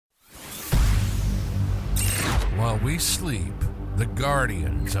While we sleep, the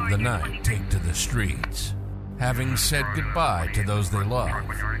guardians of the night take to the streets, having said goodbye to those they love.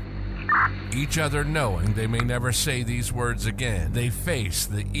 Each other knowing they may never say these words again, they face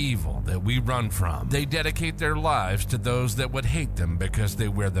the evil that we run from. They dedicate their lives to those that would hate them because they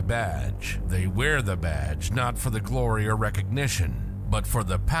wear the badge. They wear the badge not for the glory or recognition, but for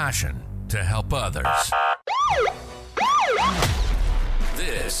the passion to help others.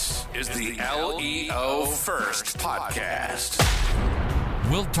 This is the LEO First Podcast.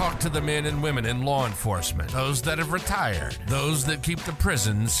 We'll talk to the men and women in law enforcement, those that have retired, those that keep the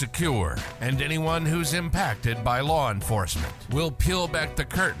prisons secure, and anyone who's impacted by law enforcement. We'll peel back the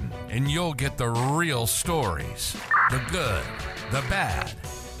curtain, and you'll get the real stories, the good, the bad,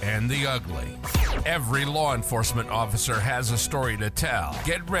 and the ugly. Every law enforcement officer has a story to tell.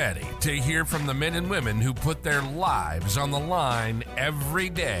 Get ready to hear from the men and women who put their lives on the line every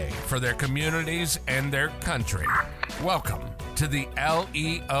day for their communities and their country. Welcome to the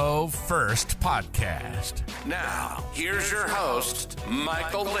LEO First Podcast. Now, here's your host,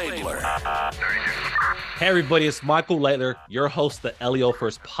 Michael Laidler. Hey everybody, it's Michael Laidler, your host of the LEO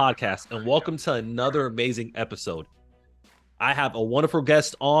First Podcast, and welcome to another amazing episode. I have a wonderful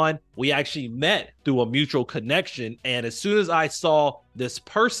guest on. We actually met through a mutual connection, and as soon as I saw this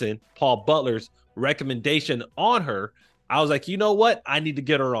person, Paul Butler's recommendation on her, I was like, you know what? I need to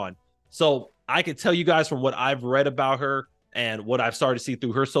get her on. So I can tell you guys from what I've read about her and what I've started to see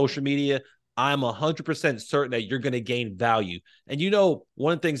through her social media, I'm 100% certain that you're going to gain value. And you know,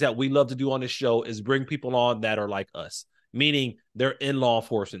 one of the things that we love to do on this show is bring people on that are like us, meaning they're in law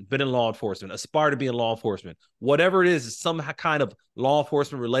enforcement, been in law enforcement, aspire to be in law enforcement, whatever it is some kind of law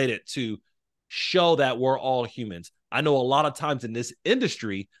enforcement related, to show that we're all humans. I know a lot of times in this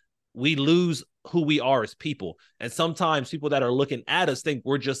industry, we lose who we are as people. And sometimes people that are looking at us think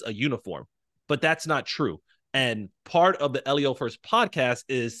we're just a uniform, but that's not true. And part of the LEO First Podcast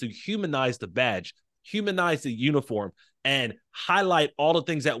is to humanize the badge, humanize the uniform, and highlight all the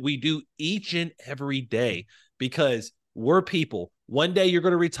things that we do each and every day, because we're people. One day you're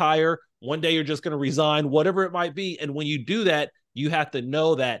going to retire. One day you're just going to resign, whatever it might be. And when you do that, you have to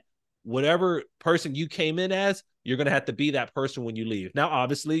know that whatever person you came in as, you're going to have to be that person when you leave. Now,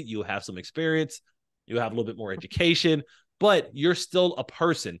 obviously, you have some experience. You have a little bit more education, but you're still a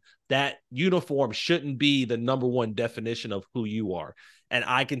person. That uniform shouldn't be the number one definition of who you are. And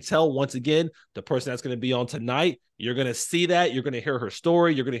I can tell, once again, the person that's going to be on tonight, you're going to see that. You're going to hear her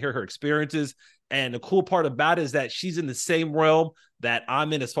story. You're going to hear her experiences. And the cool part about it is that she's in the same realm that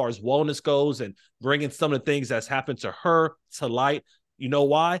I'm in as far as wellness goes, and bringing some of the things that's happened to her to light. You know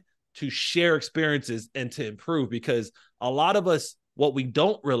why? To share experiences and to improve, because a lot of us, what we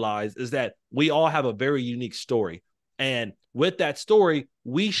don't realize is that we all have a very unique story. And with that story,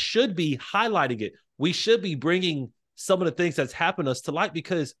 we should be highlighting it. We should be bringing some of the things that's happened to us to light,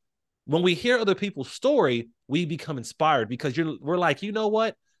 because when we hear other people's story, we become inspired, because we're like, you know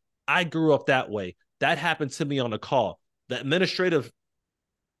what? I grew up that way. That happened to me on a call. The administrative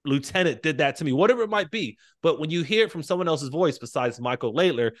lieutenant did that to me, whatever it might be. But when you hear it from someone else's voice besides Michael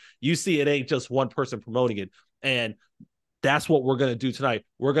Laidler, you see it ain't just one person promoting it. And that's what we're going to do tonight.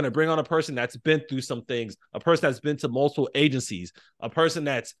 We're going to bring on a person that's been through some things, a person that's been to multiple agencies, a person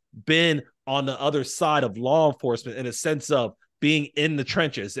that's been on the other side of law enforcement in a sense of being in the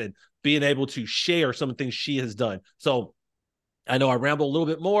trenches and being able to share some of the things she has done. So I know I rambled a little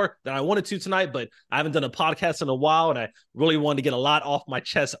bit more than I wanted to tonight, but I haven't done a podcast in a while, and I really wanted to get a lot off my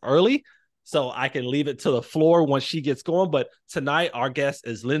chest early so I can leave it to the floor once she gets going. But tonight, our guest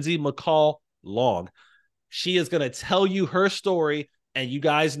is Lindsay McCall Long. She is going to tell you her story, and you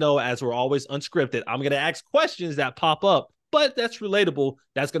guys know, as we're always unscripted, I'm going to ask questions that pop up, but that's relatable.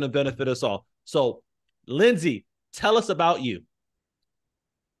 That's going to benefit us all. So, Lindsay, tell us about you.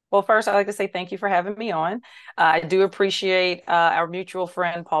 Well, first, I'd like to say thank you for having me on. I do appreciate our mutual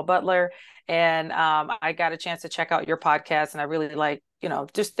friend, Paul Butler, and I got a chance to check out your podcast, and I really like,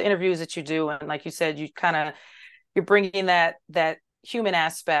 just the interviews that you do. And like you said, you're bringing that human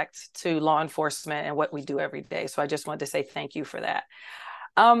aspect to law enforcement and what we do every day. So I just wanted to say thank you for that.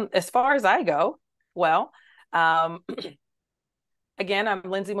 As far as I go, well, again, I'm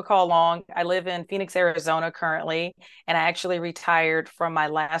Lindsay McCall Long. I live in Phoenix, Arizona currently, and I actually retired from my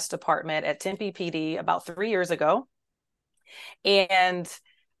last department at Tempe PD about 3 years ago. And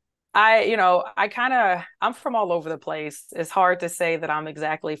I'm from all over the place. It's hard to say that I'm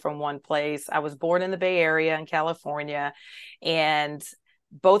exactly from one place. I was born in the Bay Area in California, and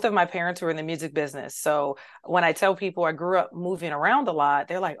both of my parents were in the music business. So when I tell people I grew up moving around a lot,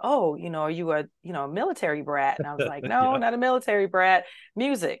 they're like, oh, are you a, a military brat? And I was like, no, Yeah. not a military brat,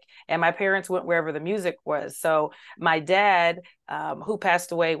 music. And my parents went wherever the music was. So my dad, who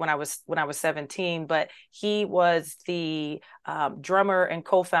passed away when I was 17, but he was the drummer and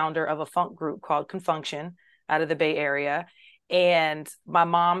co-founder of a funk group called Confunction out of the Bay Area. And my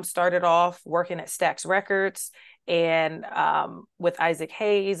mom started off working at Stax Records and with Isaac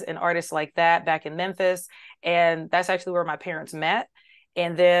Hayes and artists like that back in Memphis. And that's actually where my parents met.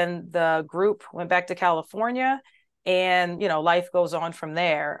 And then the group went back to California, and, life goes on from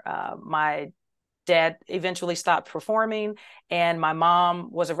there. My dad eventually stopped performing, and my mom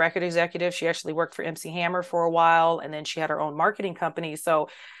was a record executive. She actually worked for MC Hammer for a while, and then she had her own marketing company. So,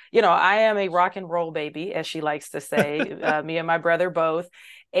 I am a rock and roll baby, as she likes to say, me and my brother both.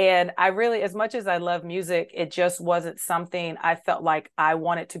 And I really, as much as I love music, it just wasn't something I felt like I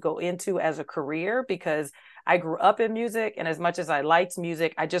wanted to go into as a career, because I grew up in music. And as much as I liked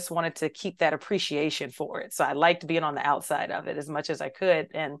music, I just wanted to keep that appreciation for it. So I liked being on the outside of it as much as I could.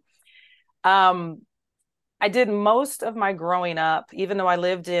 And I did most of my growing up, even though I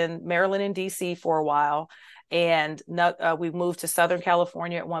lived in Maryland and DC for a while, and we moved to Southern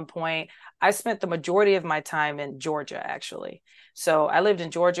California at one point. I spent the majority of my time in Georgia, actually. So I lived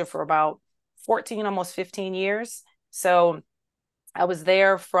in Georgia for about 14, almost 15 years. So I was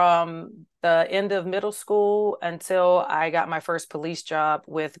there from the end of middle school until I got my first police job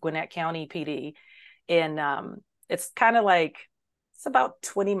with Gwinnett County PD. It's kind of like, it's about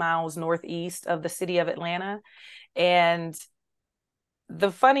 20 miles northeast of the city of Atlanta. And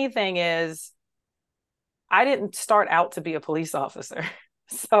the funny thing is, I didn't start out to be a police officer.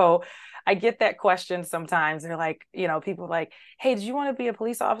 So I get that question sometimes. They're like, people are like, hey, did you want to be a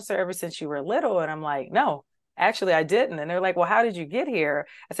police officer ever since you were little? And I'm like, no, actually I didn't. And they're like, well, how did you get here?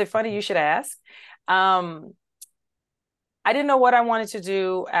 I said, funny, you should ask. I didn't know what I wanted to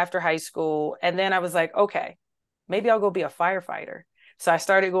do after high school. And then I was like, okay, maybe I'll go be a firefighter. So I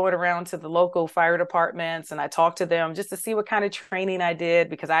started going around to the local fire departments, and I talked to them just to see what kind of training I did,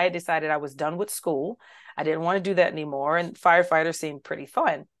 because I had decided I was done with school. I didn't want to do that anymore. And firefighters seemed pretty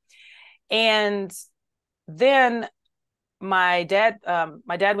fun. And then my dad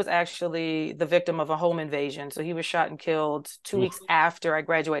was actually the victim of a home invasion. So he was shot and killed 2 weeks after I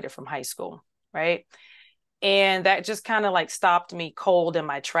graduated from high school. Right. And that just kind of like stopped me cold in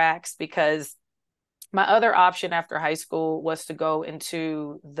my tracks, because my other option after high school was to go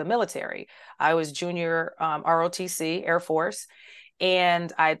into the military. I was junior ROTC, Air Force,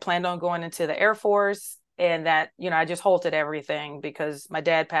 and I had planned on going into the Air Force. And that, I just halted everything because my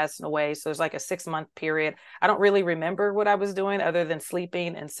dad passed away. So it was like a 6-month period. I don't really remember what I was doing other than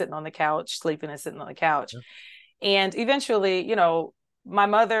sleeping and sitting on the couch, sleeping and sitting on the couch. Yeah. And eventually, my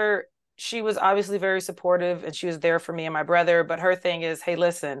mother, she was obviously very supportive, and she was there for me and my brother. But her thing is, hey,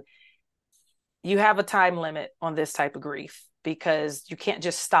 listen, you have a time limit on this type of grief, because you can't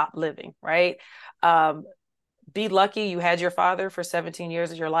just stop living, right? Be lucky you had your father for 17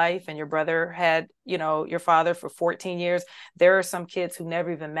 years of your life, and your brother had, your father for 14 years. There are some kids who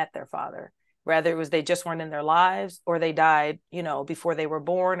never even met their father. Rather, it was they just weren't in their lives, or they died, before they were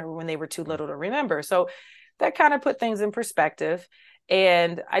born, or when they were too little to remember. So that kind of put things in perspective.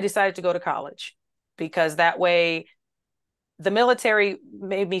 And I decided to go to college, because that way the military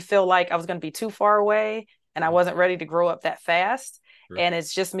made me feel like I was going to be too far away, and I wasn't ready to grow up that fast. Sure. And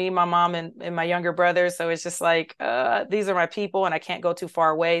it's just me, my mom, and my younger brother. So it's just like, these are my people, and I can't go too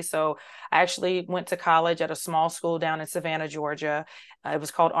far away. So I actually went to college at a small school down in Savannah, Georgia. It was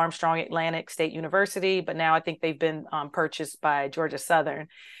called Armstrong Atlantic State University, but now I think they've been purchased by Georgia Southern.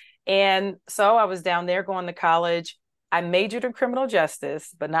 And so I was down there going to college. I majored in criminal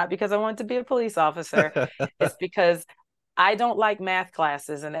justice, but not because I wanted to be a police officer. It's because I don't like math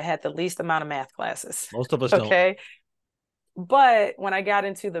classes, and it had the least amount of math classes. Most of us don't. Okay. But when I got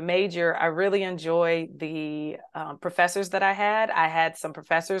into the major, I really enjoyed the professors that I had. I had some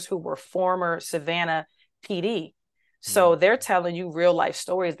professors who were former Savannah PD. So they're telling you real life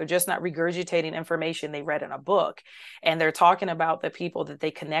stories. They're just not regurgitating information they read in a book. And they're talking about the people that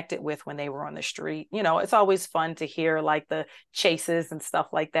they connected with when they were on the street. It's always fun to hear like the chases and stuff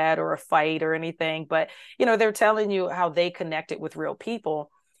like that, or a fight or anything. But, they're telling you how they connected with real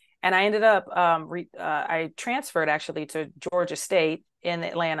people. And I ended up, I transferred actually to Georgia State in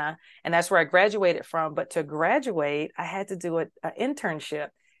Atlanta. And that's where I graduated from. But to graduate, I had to do an internship.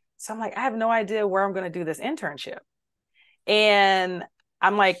 So I'm like, I have no idea where I'm going to do this internship. And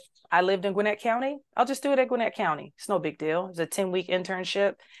I'm like, I lived in Gwinnett County. I'll just do it at Gwinnett County. It's no big deal. It's a 10-week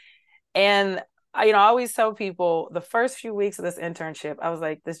internship. And I always tell people the first few weeks of this internship, I was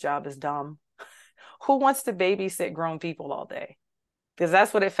like, this job is dumb. Who wants to babysit grown people all day? Because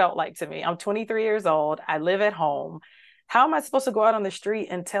that's what it felt like to me. I'm 23 years old. I live at home. How am I supposed to go out on the street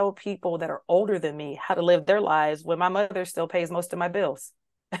and tell people that are older than me how to live their lives when my mother still pays most of my bills?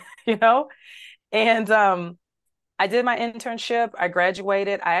 you know? And I did my internship. I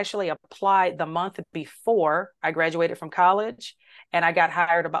graduated. I actually applied the month before I graduated from college, and I got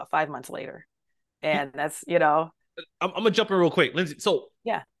hired about 5 months later. And that's, I'm gonna jump in real quick, Lindsay. So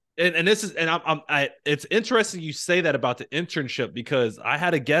yeah. And this is, and it's interesting you say that about the internship, because I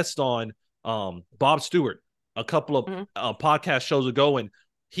had a guest on, Bob Stewart, a couple of podcast shows ago, and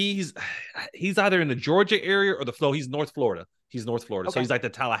he's either in the Georgia area or he's North Florida. He's North Florida, okay. So he's like the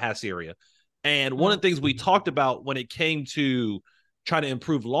Tallahassee area. And one of the things we talked about when it came to trying to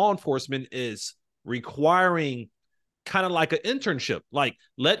improve law enforcement is requiring kind of like an internship, like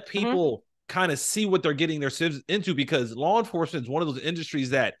let people kind of see what they're getting themselves into, because law enforcement is one of those industries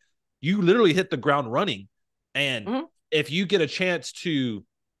that you literally hit the ground running. And if you get a chance to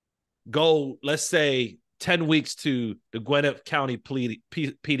go, let's say 10 weeks to the Gwinnett County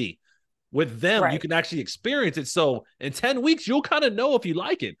PD with them, you can actually experience it. So in 10 weeks, you'll kind of know if you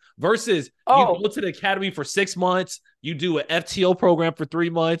like it, versus you go to the academy for 6 months, you do an FTO program for 3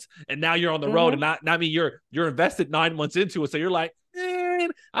 months, and now you're on the road. And I mean, you're invested 9 months into it. So you're like,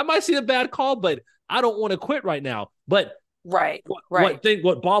 I might see a bad call, but I don't want to quit right now. But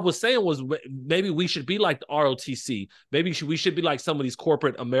what Bob was saying was maybe we should be like the ROTC. Maybe we should be like some of these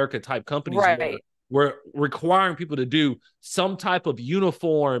corporate America type companies where we're requiring people to do some type of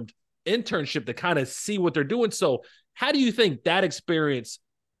uniformed internship to kind of see what they're doing. So how do you think that experience,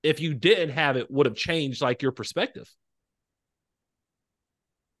 if you didn't have it, would have changed like your perspective?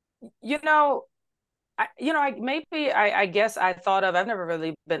 I guess I thought of, I've never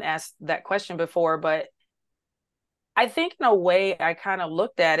really been asked that question before, but I think in a way I kind of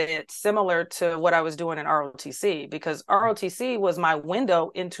looked at it similar to what I was doing in ROTC, because ROTC was my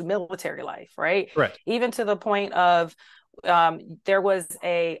window into military life, right? Correct. Even to the point of there was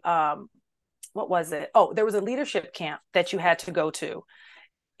what was it? Oh, there was a leadership camp that you had to go to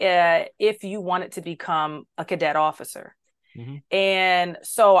if you wanted to become a cadet officer. And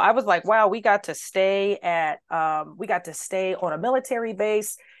so I was like, wow, we got to stay on a military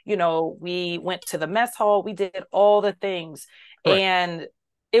base. We went to the mess hall, we did all the things. Correct. And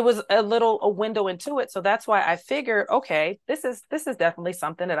it was a window into it. So that's why I figured, okay, this is definitely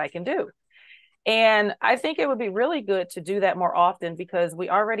something that I can do. And I think it would be really good to do that more often, because we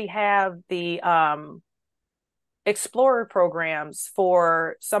already have the explorer programs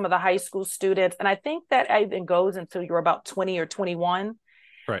for some of the high school students, and I think that even goes until you're about 20 or 21,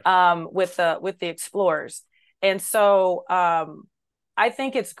 with the explorers. And so I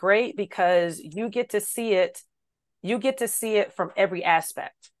think it's great because you get to see it from every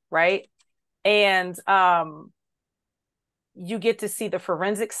aspect, right? And you get to see the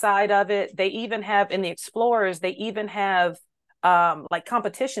forensic side of it. They even have, in the explorers, they even have like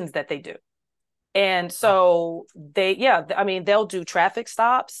competitions that they do. And so they'll do traffic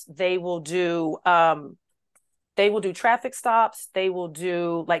stops. They will do traffic stops. They will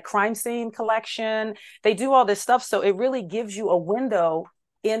do like crime scene collection. They do all this stuff. So it really gives you a window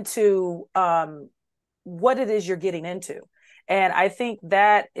into what it is you're getting into. And I think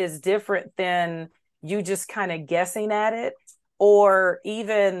that is different than you just kind of guessing at it, or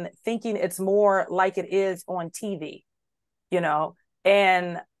even thinking it's more like it is on TV,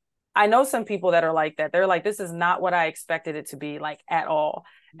 and I know some people that are like that. They're like, this is not what I expected it to be like at all.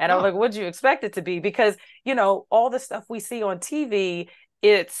 And I'm like, what'd you expect it to be? Because, all the stuff we see on TV,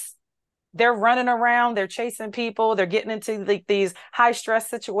 they're running around, they're chasing people, they're getting into these high stress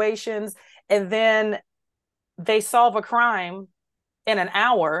situations. And then they solve a crime in an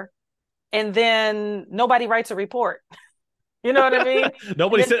hour, and then nobody writes a report. You know what I mean?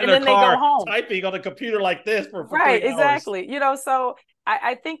 Nobody's sitting in their car typing on a computer like this for 3 hours. Exactly. So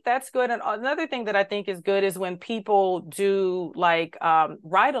I think that's good. And another thing that I think is good is when people do like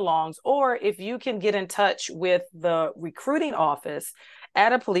ride-alongs, or if you can get in touch with the recruiting office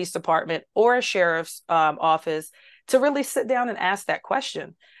at a police department or a sheriff's office to really sit down and ask that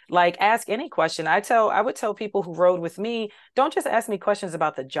question. Like, ask any question. I would tell people who rode with me, don't just ask me questions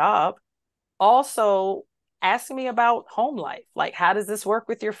about the job. Also, ask me about home life. Like, how does this work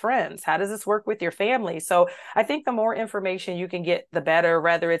with your friends? How does this work with your family? So I think the more information you can get, the better,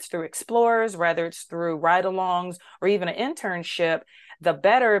 whether it's through explorers, whether it's through ride-alongs, or even an internship, the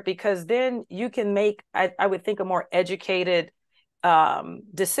better, because then you can make, I would think, a more educated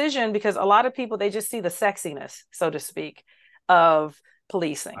decision, because a lot of people, they just see the sexiness, so to speak, of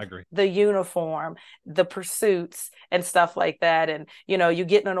policing. I agree. The uniform, the pursuits and stuff like that. And, you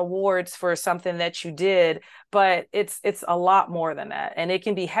getting an awards for something that you did, but it's a lot more than that. And it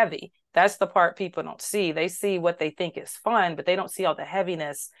can be heavy. That's the part people don't see. They see what they think is fun, but they don't see all the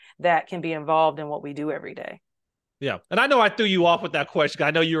heaviness that can be involved in what we do every day. Yeah. And I know I threw you off with that question.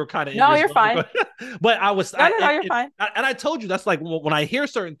 I know you were kind of No, you're fine. But I was No, you're fine. And I told you that's like when I hear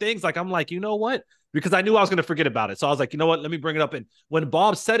certain things, like I'm like, you know what? Because I knew I was going to forget about it. So I was like, you know what? Let me bring it up. And when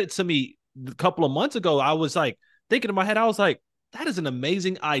Bob said it to me a couple of months ago, I was like thinking in my head, I was like, that is an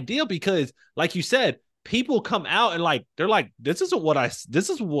amazing idea because, like you said, people come out and like they're like, this isn't what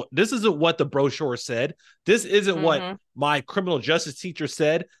the brochure said. This isn't what my criminal justice teacher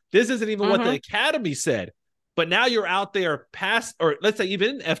said. This isn't even what the academy said. But now you're out there past, or let's say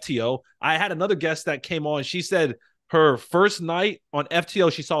even in FTO. I had another guest that came on. She said her first night on FTO,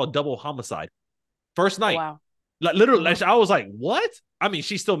 she saw a double homicide. First night. Wow. Like, literally, I was like, what? I mean,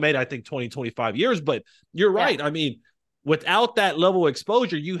 she still made, I think, 20, 25 years, but you're right. Yeah. I mean, without that level of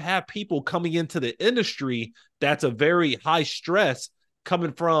exposure, you have people coming into the industry that's a very high stress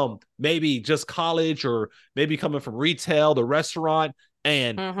coming from maybe just college or maybe coming from retail, the restaurant.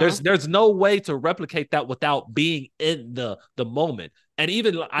 And there's no way to replicate that without being in the moment. And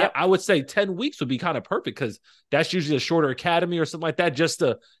even I would say 10 weeks would be kind of perfect because that's usually a shorter academy or something like that, just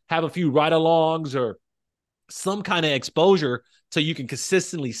to have a few ride-alongs or some kind of exposure so you can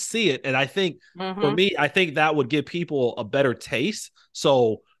consistently see it. And I think for me, I think that would give people a better taste.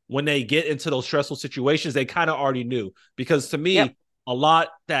 So when they get into those stressful situations, they kind of already knew. Because to me, a lot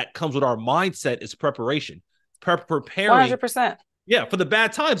that comes with our mindset is preparation. Preparing 100%. Yeah, for the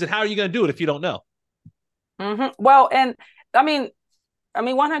bad times. And how are you going to do it if you don't know? Well, and I mean,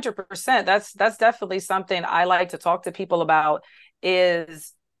 100%. That's definitely something I like to talk to people about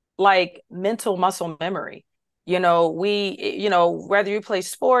is like mental muscle memory. Whether you play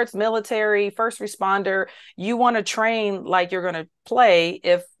sports, military, first responder, you want to train like you're going to play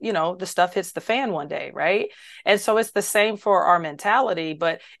if, the stuff hits the fan one day, right? And so it's the same for our mentality.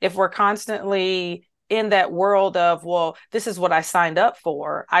 But if we're constantly in that world of, well, this is what I signed up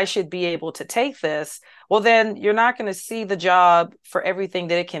for, I should be able to take this, well, then you're not going to see the job for everything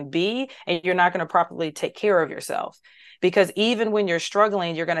that it can be, and you're not going to properly take care of yourself. Because even when you're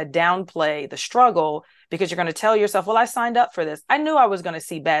struggling, you're going to downplay the struggle because you're going to tell yourself, well, I signed up for this. I knew I was going to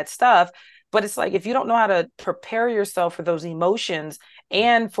see bad stuff. But it's like, if you don't know how to prepare yourself for those emotions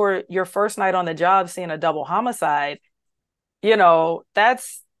and for your first night on the job, seeing a double homicide,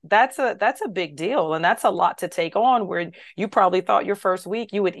 that's a big deal. And that's a lot to take on, where you probably thought your first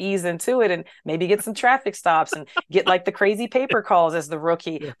week you would ease into it and maybe get some traffic stops and get like the crazy paper calls as the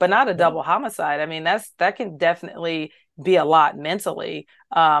rookie, but not a double homicide. I mean, that can definitely be a lot mentally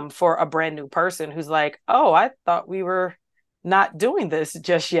for a brand new person who's like, oh, I thought we were not doing this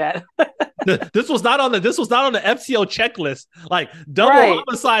just yet. This was not on the FTO checklist. Like double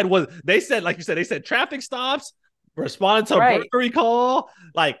homicide was, they said, like you said, they said traffic stops, responding to a burglary call,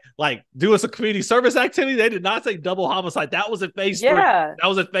 like doing some community service activity. They did not say double homicide. That was in phase 3. That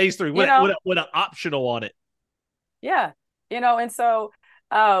was in phase 3 with an optional on it. Yeah. And so,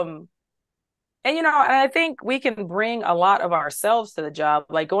 and I think we can bring a lot of ourselves to the job.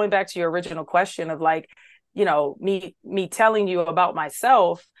 Like going back to your original question of like, me telling you about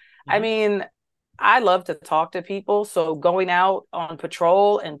myself. I mean, I love to talk to people. So going out on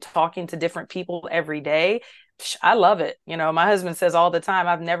patrol and talking to different people every day, I love it. My husband says all the time,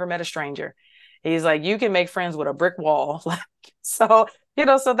 I've never met a stranger. He's like, you can make friends with a brick wall. So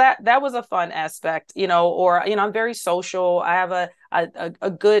that was a fun aspect, or, I'm very social. I have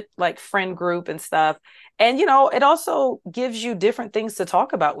a good like friend group and stuff. And, it also gives you different things to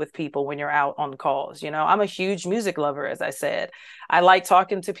talk about with people when you're out on calls. I'm a huge music lover, as I said. I like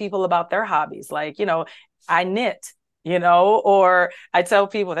talking to people about their hobbies. Like, I knit, or I tell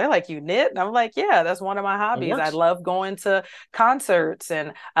people, they're like, you knit? And I'm like, yeah, that's one of my hobbies. I love going to concerts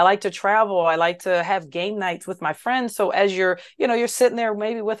and I like to travel. I like to have game nights with my friends. So as you're sitting there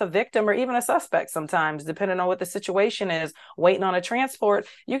maybe with a victim or even a suspect sometimes, depending on what the situation is, waiting on a transport,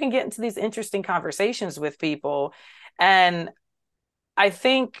 you can get into these interesting conversations with people. And I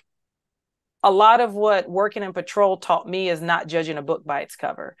think a lot of what working in patrol taught me is not judging a book by its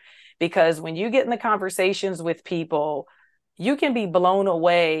cover. Because when you get in the conversations with people, you can be blown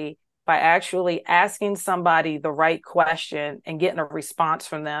away by actually asking somebody the right question and getting a response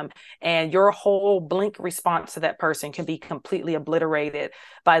from them. And your whole blink response to that person can be completely obliterated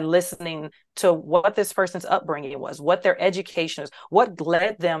by listening to what this person's upbringing was, what their education is, what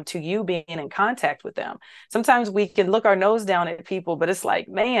led them to you being in contact with them. Sometimes we can look our nose down at people, but it's like,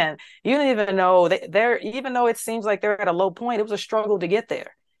 man, you don't even know that they're, even though it seems like they're at a low point, it was a struggle to get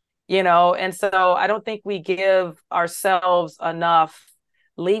there, you know? And so I don't think we give ourselves enough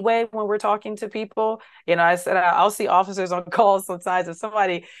leeway when we're talking to people. You know, I said, I'll see officers on calls sometimes. If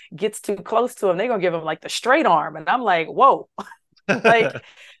somebody gets too close to them, they're going to give them like the straight arm. And I'm like, whoa, like,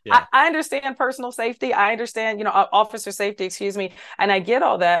 yeah. I understand personal safety. I understand, you know, officer safety, excuse me. And I get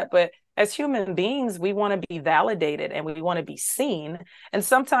all that. But as human beings, we want to be validated and we want to be seen. And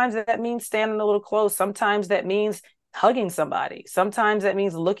sometimes that means standing a little close. Sometimes that means hugging somebody. Sometimes that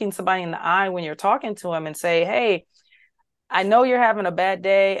means looking somebody in the eye when you're talking to them and say, hey, I know you're having a bad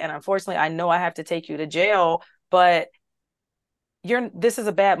day. And unfortunately, I know I have to take you to jail, but this is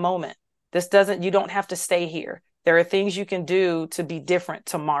a bad moment. You don't have to stay here. There are things you can do to be different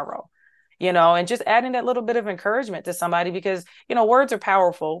tomorrow, you know, and just adding that little bit of encouragement to somebody because, you know, words are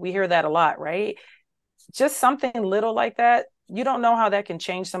powerful. We hear that a lot, right? Just something little like that. You don't know how that can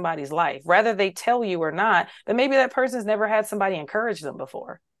change somebody's life, whether they tell you or not, but maybe that person's never had somebody encourage them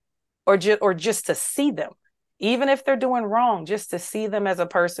before or just to see them. Even if they're doing wrong, just to see them as a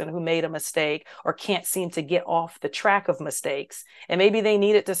person who made a mistake or can't seem to get off the track of mistakes. And maybe they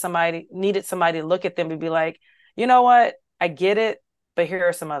needed somebody to look at them and be like, you know what, I get it, but here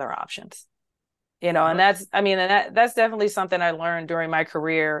are some other options. You know, and that's definitely something I learned during my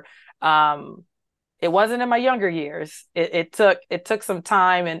career. It wasn't in my younger years. It took some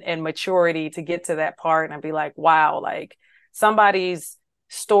time and maturity to get to that part. And I'd be like, wow, like somebody's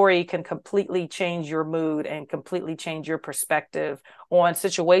story can completely change your mood and completely change your perspective on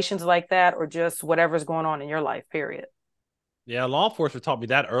situations like that or just whatever's going on in your life, period. Yeah, law enforcement taught me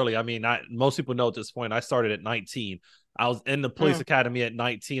that early. I mean, most people know at this point, I started at 19. I was in the police academy at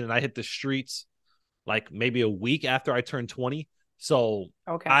 19 and I hit the streets like maybe a week after I turned 20. So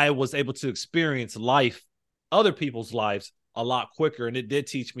I was able to experience life, other people's lives a lot quicker. And it did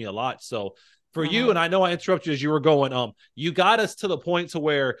teach me a lot. So for you, and I know I interrupted you as you were going, you got us to the point to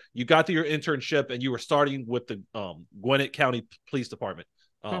where you got to your internship and you were starting with the Gwinnett County Police Department.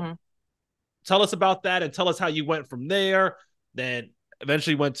 Tell us about that and tell us how you went from there, then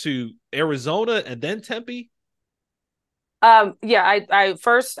eventually went to Arizona and then Tempe. Yeah,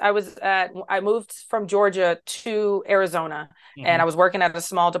 I moved from Georgia to Arizona and I was working at a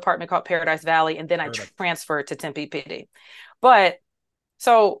small department called Paradise Valley. And then I transferred to Tempe PD. But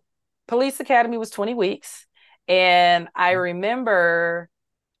so Police Academy was 20 weeks. And I remember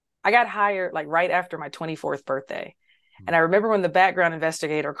I got hired like right after my 24th birthday. And I remember when the background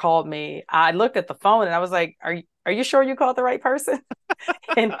investigator called me, I looked at the phone and I was like, are you sure you called the right person?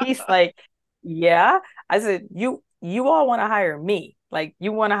 And he's like, yeah. I said, you all want to hire me. Like,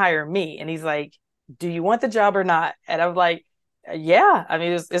 you want to hire me. And he's like, do you want the job or not? And I'm like, yeah. I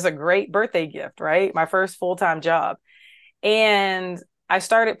mean, it's a great birthday gift, right? My first full-time job. And I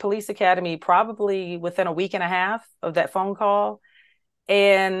started Police Academy probably within a week and a half of that phone call.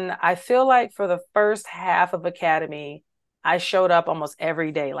 And I feel like for the first half of Academy, I showed up almost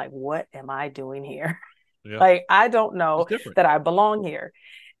every day. Like, what am I doing here? Yeah. Like, I don't know that I belong here.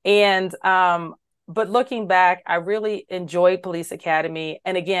 And, but looking back, I really enjoyed Police Academy.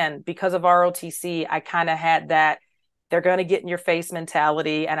 And again, because of ROTC, I kind of had that they're going to get in your face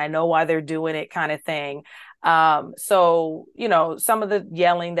mentality. And I know why they're doing it kind of thing. So, you know, some of the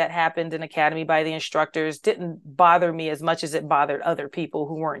yelling that happened in Academy by the instructors didn't bother me as much as it bothered other people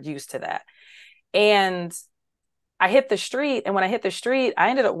who weren't used to that. And I hit the street. And when I hit the street,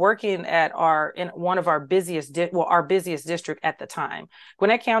 I ended up working in one of our busiest district at the time.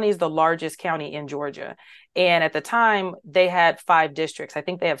 Gwinnett County is the largest county in Georgia. And at the time they had 5 districts. I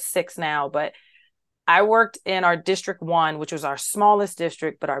think they have 6 now, but I worked in our District 1, which was our smallest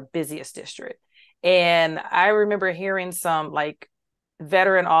district, but our busiest district. And I remember hearing some like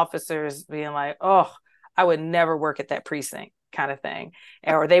veteran officers being like, oh, I would never work at that precinct kind of thing.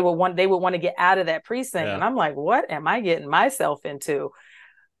 Or they would want to get out of that precinct. Yeah. And I'm like, what am I getting myself into?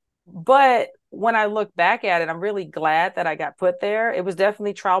 But when I look back at it, I'm really glad that I got put there. It was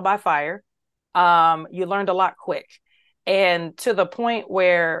definitely trial by fire. You learned a lot quick. And to the point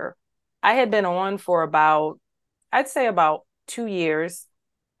where I had been on for I'd say about 2 years.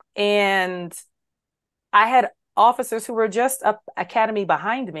 And I had officers who were just up Academy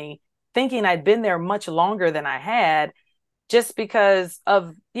behind me thinking I'd been there much longer than I had just because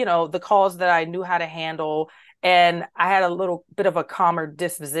of, you know, the calls that I knew how to handle And I had a little bit of a calmer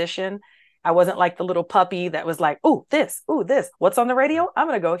disposition. I wasn't like the little puppy that was like, ooh, this, what's on the radio? I'm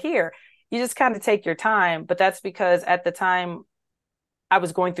going to go here. You just kind of take your time. But that's because at the time I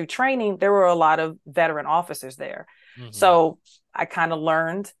was going through training, there were a lot of veteran officers there. Mm-hmm. So I kind of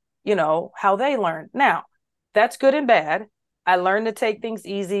learned, how they learned. Now, that's good and bad. I learned to take things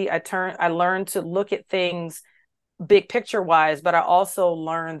easy. I learned to look at things big picture wise, but I also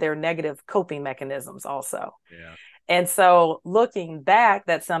learned their negative coping mechanisms also. Yeah. And so looking back,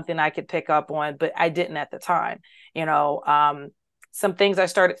 that's something I could pick up on, but I didn't at the time. Some things I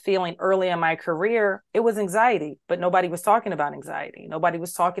started feeling early in my career, it was anxiety, but nobody was talking about anxiety. Nobody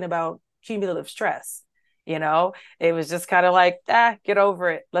was talking about cumulative stress. It was just kind of like, get over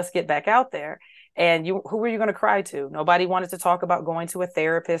it. Let's get back out there. And who were you going to cry to? Nobody wanted to talk about going to a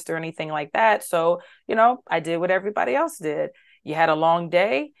therapist or anything like that. So, I did what everybody else did. You had a long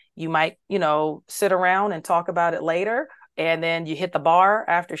day. You might, sit around and talk about it later. And then you hit the bar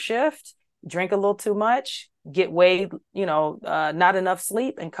after shift, drink a little too much, get way, not enough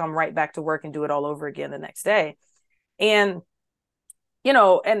sleep, and come right back to work and do it all over again the next day. And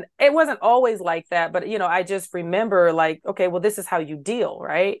and it wasn't always like that, but, I just remember like, okay, well, this is how you deal,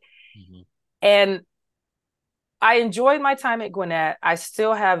 right? Mm-hmm. And I enjoyed my time at Gwinnett. I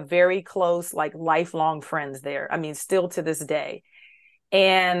still have very close, like lifelong friends there. I mean, still to this day.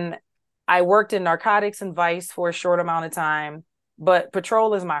 And I worked in narcotics and vice for a short amount of time, but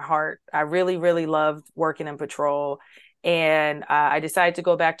patrol is my heart. I really, really loved working in patrol. And I decided to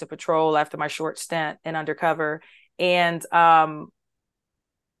go back to patrol after my short stint in undercover. And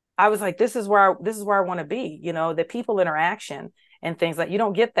I was like, this is where I want to be, the people interaction and things like, you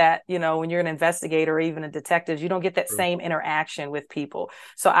don't get that, when you're an investigator or even a detective, you don't get that same interaction with people.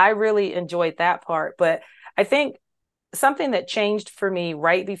 So I really enjoyed that part. But I think something that changed for me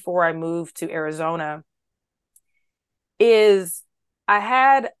right before I moved to Arizona is I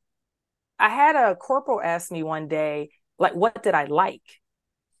had a corporal ask me one day, like, what did I like?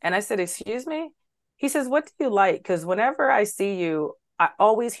 And I said, excuse me? He says, what do you like? Because whenever I see you, I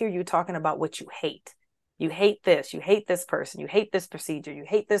always hear you talking about what you hate. You hate this, you hate this person, you hate this procedure, you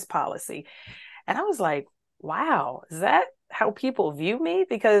hate this policy. And I was like, wow, is that how people view me?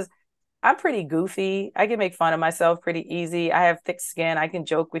 Because I'm pretty goofy. I can make fun of myself pretty easy. I have thick skin. I can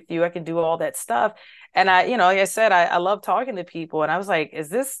joke with you. I can do all that stuff. And I, like I said, I love talking to people. And I was like,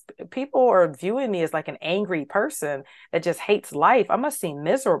 people are viewing me as like an angry person that just hates life. I must seem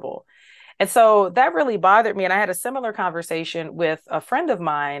miserable. And so that really bothered me. And I had a similar conversation with a friend of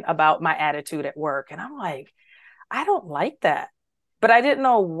mine about my attitude at work. And I'm like, I don't like that. But I didn't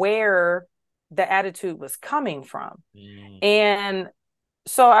know where the attitude was coming from. And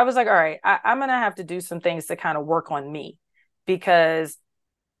so I was like, all right, I'm going to have to do some things to kind of work on me, because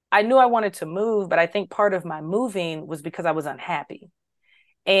I knew I wanted to move, but I think part of my moving was because I was unhappy.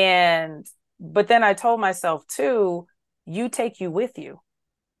 But then I told myself too, you take you with you.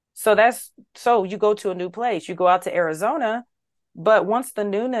 So you go to a new place, you go out to Arizona, but once the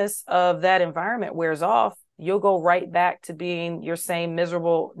newness of that environment wears off, you'll go right back to being your same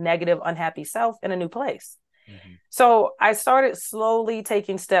miserable, negative, unhappy self in a new place. Mm-hmm. So I started slowly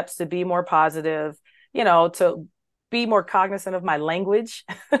taking steps to be more positive, to be more cognizant of my language.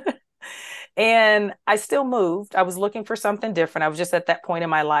 And I still moved. I was looking for something different. I was just at that point in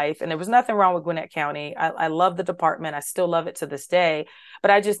my life, and there was nothing wrong with Gwinnett County. I love the department. I still love it to this day,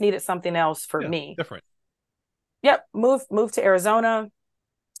 but I just needed something else for me. Different. Yep. Moved to Arizona,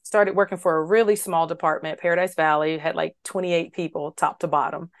 started working for a really small department, Paradise Valley, had like 28 people, top to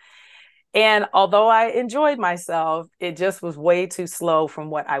bottom. And although I enjoyed myself, it just was way too slow from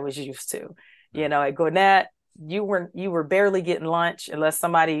what I was used to. At Gwinnett, you were barely getting lunch unless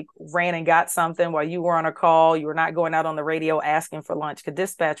somebody ran and got something while you were on a call. You were not going out on the radio asking for lunch, because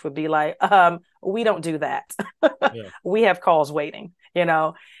dispatch would be like, we don't do that. Yeah. We have calls waiting,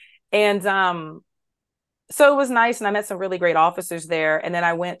 and so it was nice. And I met some really great officers there. And then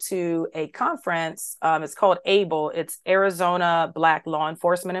I went to a conference. It's called ABLE. It's Arizona Black Law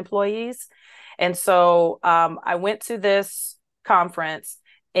Enforcement Employees. And so I went to this conference,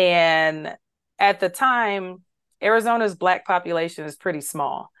 and at the time, Arizona's Black population is pretty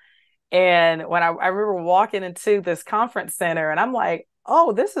small. And when I remember walking into this conference center, and I'm like,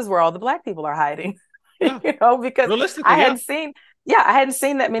 oh, this is where all the Black people are hiding, yeah. Because I hadn't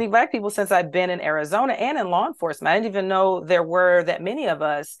seen that many Black people since I've been in Arizona and in law enforcement. I didn't even know there were that many of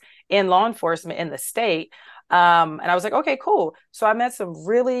us in law enforcement in the state. And I was like, okay, cool. So I met some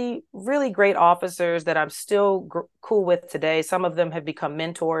really, really great officers that I'm still cool with today. Some of them have become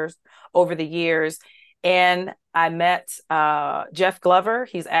mentors over the years. And I met Jeff Glover.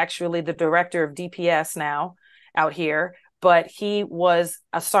 He's actually the director of DPS now. out here, but he was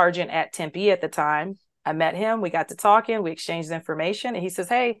a sergeant at Tempe at the time. I met him. We got to talking. We exchanged information. And he says,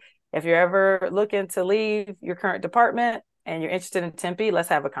 hey, if you're ever looking to leave your current department and you're interested in Tempe, let's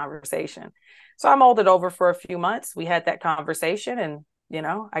have a conversation. So I molded over for a few months. We had that conversation and,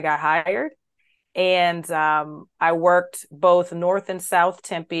 I got hired. And I worked both North and South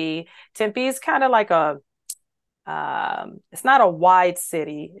Tempe. Tempe is kind of like it's not a wide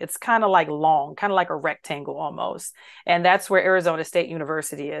city. It's kind of like long, kind of like a rectangle almost. And that's where Arizona State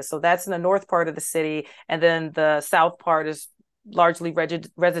University is. So that's in the north part of the city. And then the south part is largely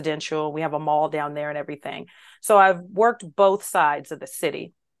residential. We have a mall down there and everything. So I've worked both sides of the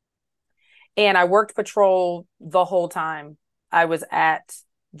city. And I worked patrol the whole time I was at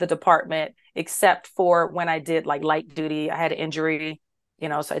the department, except for when I did like light duty. I had an injury,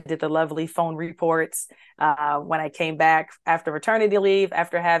 so I did the lovely phone reports. When I came back after maternity leave,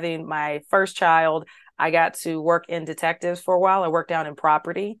 after having my first child, I got to work in detectives for a while. I worked down in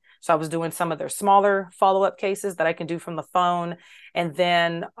property. So I was doing some of their smaller follow-up cases that I can do from the phone. And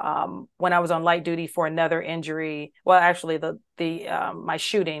then when I was on light duty for another injury, well, actually my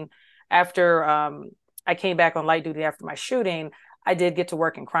shooting, after I came back on light duty after my shooting, I did get to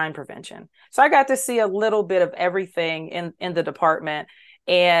work in crime prevention. So I got to see a little bit of everything in the department.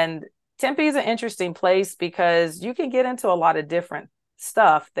 And Tempe is an interesting place because you can get into a lot of different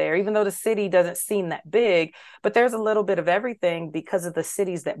stuff there, even though the city doesn't seem that big, but there's a little bit of everything because of the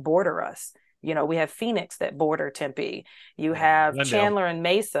cities that border us. We have Phoenix that border Tempe. You have Glendale. Chandler and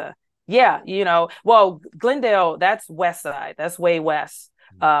Mesa. Yeah, well, Glendale, that's west side. That's way west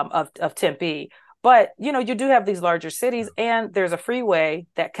of Tempe. But, you do have these larger cities and there's a freeway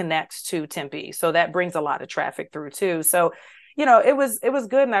that connects to Tempe. So that brings a lot of traffic through too. So, it was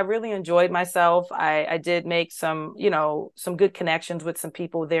good. And I really enjoyed myself. I did make some good connections with some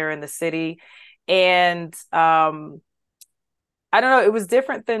people there in the city. And I don't know, it was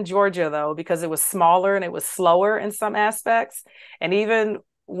different than Georgia though, because it was smaller and it was slower in some aspects. And even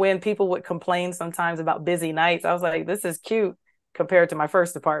when people would complain sometimes about busy nights, I was like, this is cute compared to my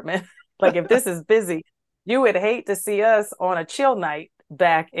first department. Like if this is busy, you would hate to see us on a chill night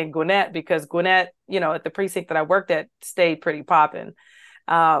back in Gwinnett, because Gwinnett, at the precinct that I worked at, stayed pretty popping.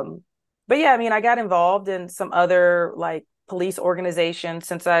 But yeah, I got involved in some other like police organizations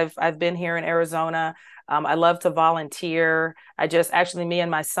since I've been here in Arizona. I love to volunteer. Me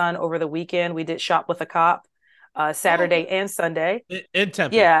and my son over the weekend, we did Shop with a Cop Saturday and Sunday. In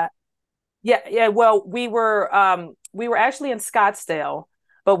Tempe. Yeah. Well, we were actually in Scottsdale,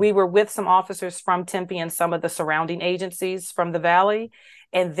 but we were with some officers from Tempe and some of the surrounding agencies from the Valley.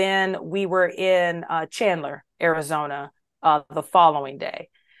 And then we were in Chandler, Arizona, the following day.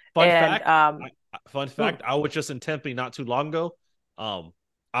 Fun fact, I was just in Tempe not too long ago.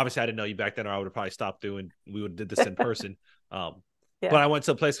 Obviously, I didn't know you back then, or I would have probably stopped we would have did this in person. But I went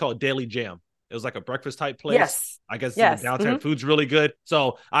to a place called Daily Jam. It was like a breakfast type place. Yes. I guess downtown food's really good.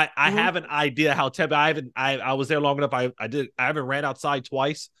 So I have an idea how Tempe. I was there long enough. I haven't ran outside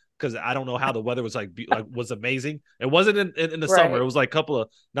twice because I don't know how the weather was was amazing. It wasn't in the summer. It was like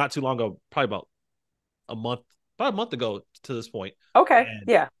not too long ago, probably about a month ago to this point. Okay.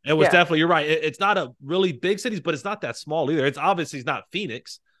 And it was definitely, you're right. It's not a really big city, but it's not that small either. It's obviously it's not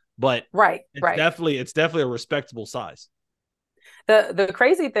Phoenix, but it's definitely a respectable size. The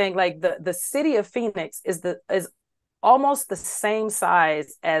crazy thing, like the city of Phoenix is almost the same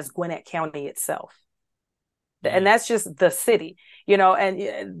size as Gwinnett County itself. And that's just the city,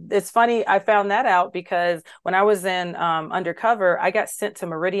 and it's funny. I found that out because when I was in undercover, I got sent to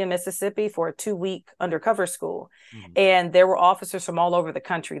Meridian, Mississippi for a 2-week undercover school. And there were officers from all over the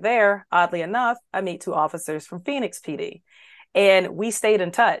country there. Oddly enough, I meet 2 officers from Phoenix PD and we stayed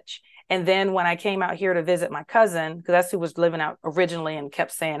in touch. And then when I came out here to visit my cousin, because that's who was living out originally and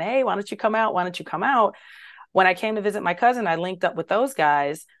kept saying, hey, why don't you come out? Why don't you come out? When I came to visit my cousin, I linked up with those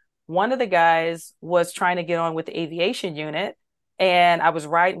guys. One of the guys was trying to get on with the aviation unit. And I was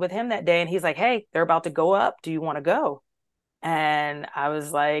riding with him that day. And he's like, hey, they're about to go up. Do you want to go? And I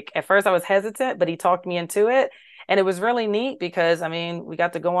was like, at first I was hesitant, but he talked me into it. And it was really neat because, we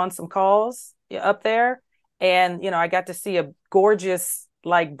got to go on some calls up there. And, I got to see a gorgeous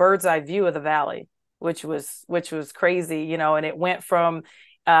like bird's eye view of the valley, which was crazy, and it went from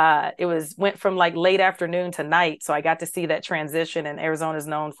like late afternoon to night. So I got to see that transition, and Arizona is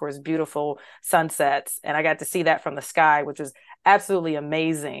known for its beautiful sunsets. And I got to see that from the sky, which was absolutely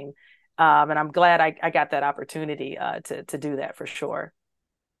amazing. And I'm glad I got that opportunity to do that for sure.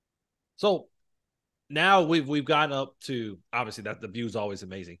 So now we've gotten up to, obviously that the view is always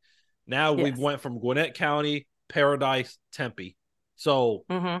amazing. Now we've went from Gwinnett County, Paradise, Tempe. So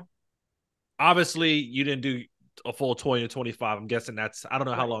obviously you didn't do a full 20 to 25. I'm guessing that's, I don't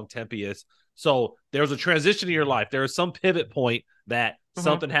know how long Tempe is. So there's a transition in your life. There is some pivot point that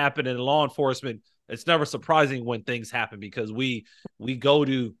something happened in law enforcement. It's never surprising when things happen because we go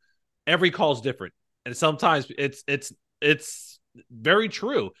to, every call is different. And sometimes it's very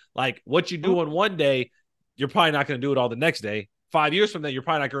true. Like what you do on one day, you're probably not going to do it all the next day. 5 years from now, you're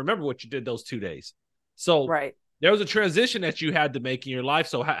probably not going to remember what you did those 2 days. So there was a transition that you had to make in your life.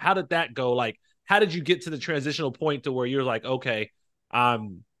 So how did that go? Like, how did you get to the transitional point to where you're like, okay,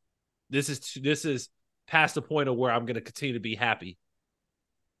 this is past the point of where I'm going to continue to be happy?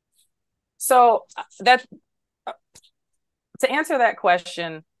 So that, to answer that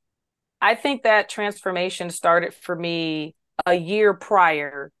question, I think that transformation started for me a year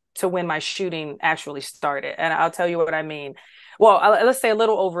prior to when my shooting actually started. And I'll tell you what I mean. Well, let's say a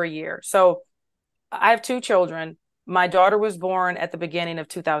little over a year. So I have 2 children. My daughter was born at the beginning of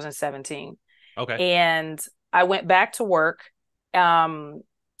 2017. Okay. And I went back to work at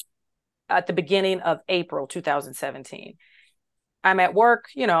the beginning of April 2017. I'm at work,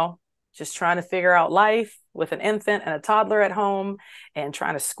 just trying to figure out life with an infant and a toddler at home and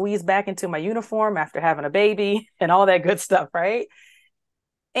trying to squeeze back into my uniform after having a baby and all that good stuff, right?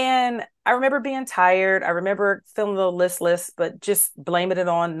 And I remember being tired. I remember feeling a little listless, but just blaming it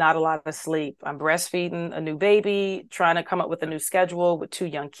on not a lot of sleep. I'm breastfeeding a new baby, trying to come up with a new schedule with 2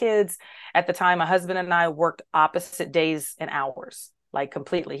 young kids. At the time, my husband and I worked opposite days and hours, like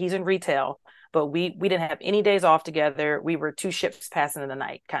completely. He's in retail, but we didn't have any days off together. We were 2 ships passing in the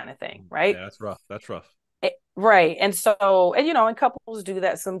night kind of thing, right? Yeah, that's rough. That's rough. Right. And so, and couples do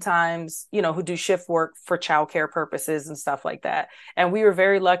that sometimes, who do shift work for childcare purposes and stuff like that. And we were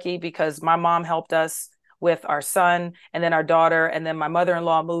very lucky because my mom helped us with our son and then our daughter, and then my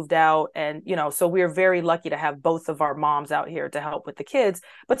mother-in-law moved out. And, so we were very lucky to have both of our moms out here to help with the kids,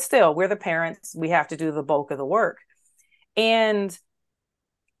 but still we're the parents. We have to do the bulk of the work. And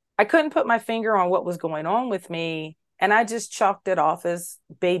I couldn't put my finger on what was going on with me. And I just chalked it off as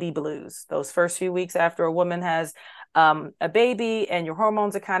baby blues. Those first few weeks after a woman has a baby and your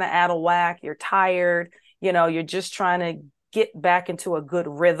hormones are kind of out of whack, you're tired, you're just trying to get back into a good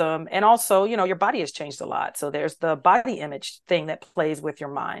rhythm. And also, your body has changed a lot. So there's the body image thing that plays with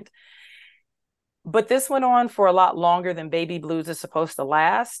your mind. But this went on for a lot longer than baby blues is supposed to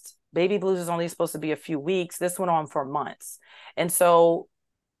last. Baby blues is only supposed to be a few weeks. This went on for months. And so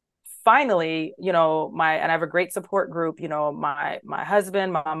finally, and I have a great support group, my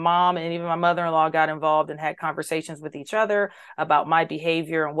husband, my mom, and even my mother-in-law got involved and had conversations with each other about my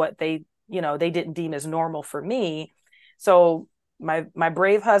behavior and what they didn't deem as normal for me. So my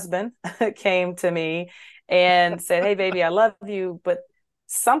brave husband came to me and said, "Hey, baby, I love you, but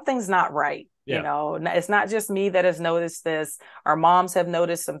something's not right." Yeah. It's not just me that has noticed this. Our moms have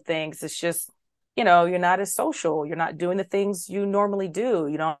noticed some things. It's just, you're not as social. You're not doing the things you normally do.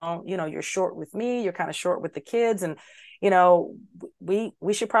 You're short with me. You're kind of short with the kids. And,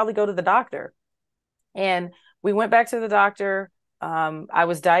 we should probably go to the doctor. And we went back to the doctor. I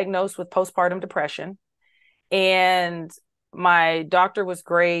was diagnosed with postpartum depression. And my doctor was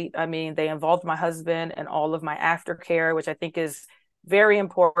great. I mean, they involved my husband and all of my aftercare, which I think is very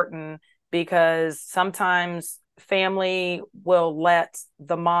important because sometimes family will let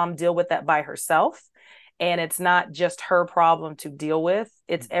the mom deal with that by herself. And it's not just her problem to deal with.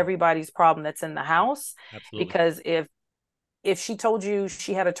 It's everybody's problem that's in the house. Absolutely. Because if she told you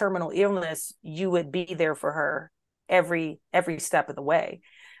she had a terminal illness, you would be there for her every step of the way.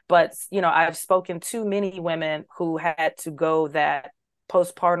 But, I've spoken to many women who had to go that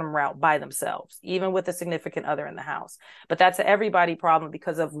postpartum route by themselves, even with a significant other in the house. But that's an everybody problem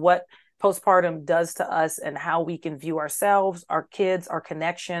because of what postpartum does to us and how we can view ourselves, our kids, our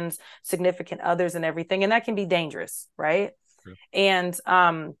connections, significant others, and everything. And that can be dangerous, right? True. And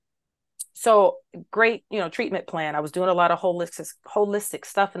so great, treatment plan. I was doing a lot of holistic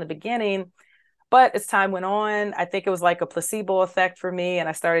stuff in the beginning, but as time went on, I think it was like a placebo effect for me, and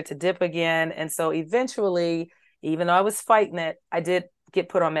I started to dip again. And so eventually, even though I was fighting it, I did get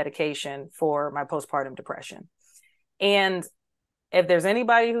put on medication for my postpartum depression. And if there's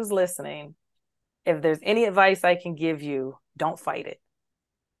anybody who's listening, if there's any advice I can give you, don't fight it.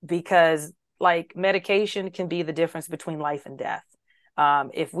 Because medication can be the difference between life and death.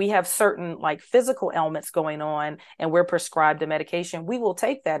 If we have certain physical ailments going on and we're prescribed a medication, we will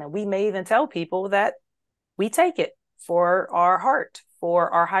take that. And we may even tell people that we take it for our heart, for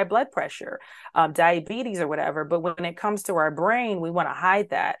our high blood pressure, diabetes or whatever. But when it comes to our brain, we want to hide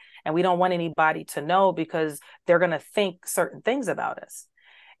that. And we don't want anybody to know because they're going to think certain things about us.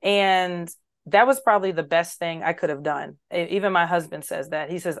 And that was probably the best thing I could have done. Even my husband says that.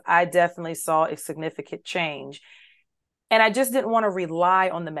 He says, I definitely saw a significant change. And I just didn't want to rely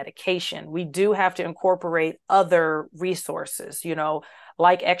on the medication. We do have to incorporate other resources,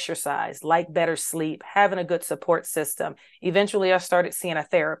 like exercise, like better sleep, having a good support system. Eventually, I started seeing a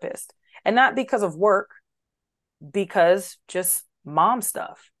therapist, and not because of work, because just mom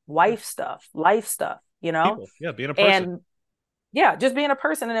stuff, wife stuff, life stuff, People. Yeah, being a person. And yeah, just being a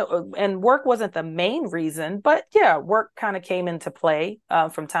person. And work wasn't the main reason, but yeah, work kind of came into play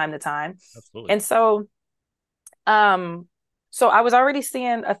from time to time. Absolutely. And so I was already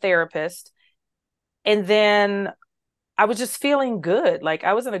seeing a therapist, and then I was just feeling good. Like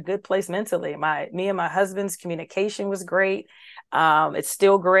I was in a good place mentally. Me and my husband's communication was great. It's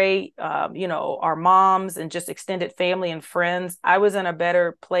still great. Our moms and just extended family and friends. I was in a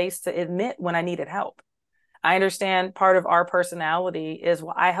better place to admit when I needed help. I understand part of our personality is,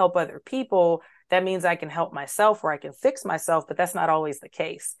 well, I help other people. That means I can help myself or I can fix myself, but that's not always the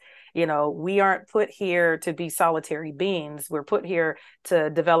case. We aren't put here to be solitary beings. We're put here to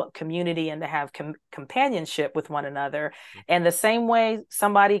develop community and to have companionship with one another. And the same way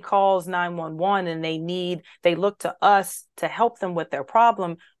somebody calls 911 and they look to us to help them with their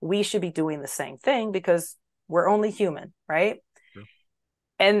problem, we should be doing the same thing because we're only human, right? Sure.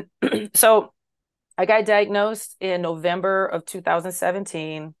 And so I got diagnosed in November of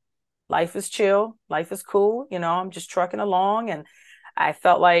 2017. Life is chill. Life is cool. I'm just trucking along. And I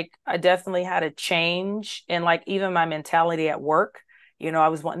felt like I definitely had a change in like even my mentality at work. I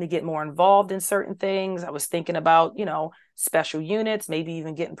was wanting to get more involved in certain things. I was thinking about, special units, maybe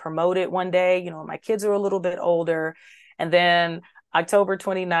even getting promoted one day. My kids are a little bit older. And then October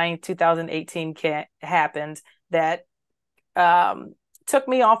 29th, 2018 happened that took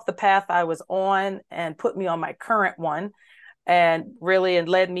me off the path I was on and put me on my current one. And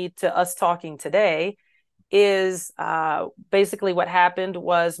led me to us talking today is basically what happened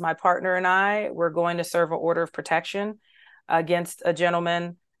was my partner and I were going to serve an order of protection against a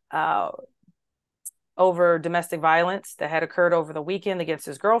gentleman over domestic violence that had occurred over the weekend against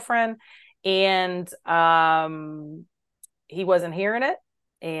his girlfriend. And he wasn't hearing it,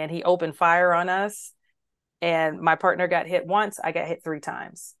 and he opened fire on us. And my partner got hit once, I got hit 3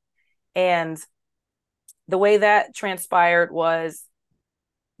 times. And the way that transpired was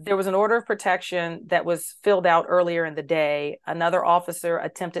there was an order of protection that was filled out earlier in the day. Another officer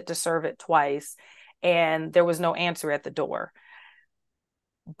attempted to serve it twice, and there was no answer at the door.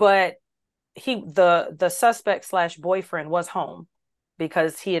 But the suspect / boyfriend was home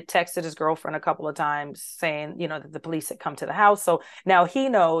because he had texted his girlfriend a couple of times saying, that the police had come to the house. So now he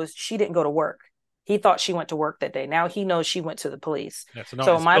knows she didn't go to work. He thought she went to work that day. Now he knows she went to the police. Yeah,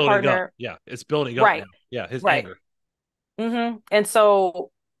 so my partner, up. Yeah, it's building up right now. Yeah, his right. anger. Mm-hmm. And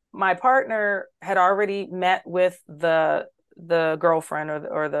so my partner had already met with the girlfriend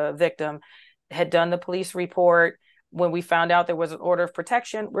or the victim, had done the police report. When we found out there was an order of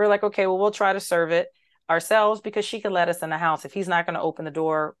protection, we were like, okay, well, we'll try to serve it ourselves because she can let us in the house. If he's not going to open the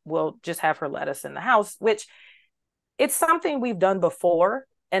door, we'll just have her let us in the house, which it's something we've done before.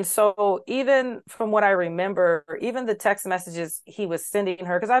 And so even from what I remember, even the text messages he was sending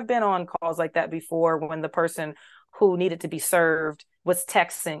her, because I've been on calls like that before when the person who needed to be served was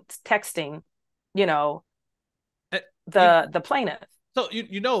texting, the plaintiff. So,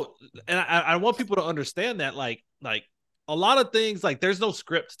 and I want people to understand that, like a lot of things, like there's no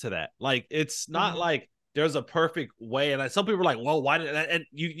script to that. Like, it's not like there's a perfect way. And some people are like, well, why did and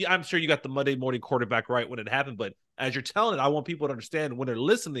I'm sure you got the Monday morning quarterback right when it happened. But as you're telling it, I want people to understand when they're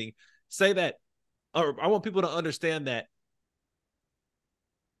listening, say that, or I want people to understand that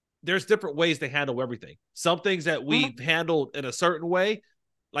there's different ways to handle everything. Some things that we've handled in a certain way,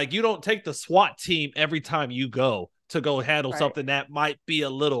 like you don't take the SWAT team every time you go to go handle something that might be a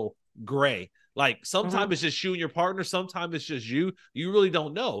little gray. Like sometimes it's just you and your partner. Sometimes it's just you. You really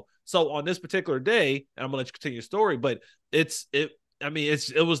don't know. So on this particular day, and I'm gonna let you continue your story, but it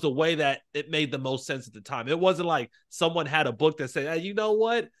was the way that it made the most sense at the time. It wasn't like someone had a book that said, hey, you know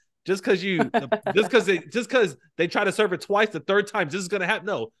what? Just because they try to serve it twice, the third time this is gonna happen.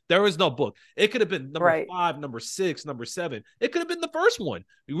 No, there is no book. It could have been number 5, number 6, number 7. It could have been the first one.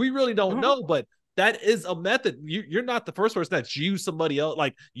 We really don't know, but that is a method. You're not the first person that's used somebody else,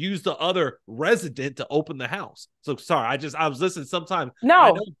 like use the other resident to open the house. So sorry, I was listening. Sometimes I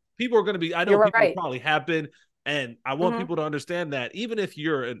know people are going to be. I know people probably have been, and I want people to understand that even if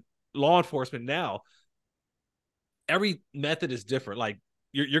you're in law enforcement now, every method is different. Like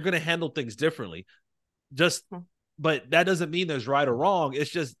you're going to handle things differently. But that doesn't mean there's right or wrong. It's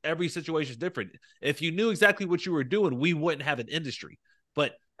just every situation is different. If you knew exactly what you were doing, we wouldn't have an industry.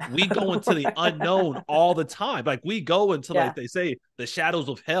 But we go into the unknown all the time. Like we go into, like they say, the shadows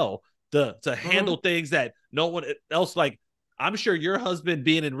of hell to handle things that no one else, like, I'm sure your husband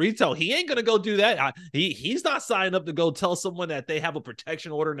being in retail, he ain't gonna go do that. He's not signing up to go tell someone that they have a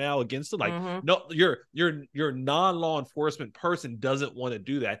protection order now against them. Like, no, your non-law enforcement person doesn't want to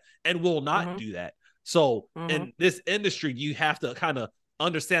do that and will not do that. So in this industry, you have to kind of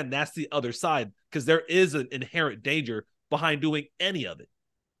understand that's the other side, because there is an inherent danger behind doing any of it.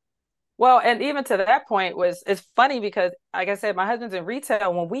 Well, and even to that point it's funny because, like I said, my husband's in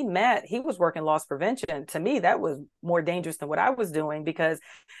retail. When we met, he was working loss prevention. To me, that was more dangerous than what I was doing, because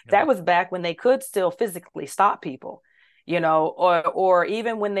that was back when they could still physically stop people, or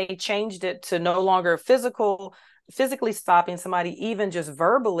even when they changed it to no longer physically stopping somebody, even just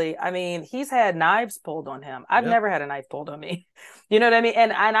verbally. I mean, he's had knives pulled on him. I've never had a knife pulled on me. You know what I mean?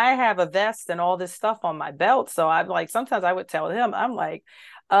 And I have a vest and all this stuff on my belt. So I'm like, sometimes I would tell him, I'm like,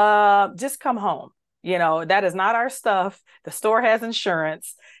 just come home. That is not our stuff. The store has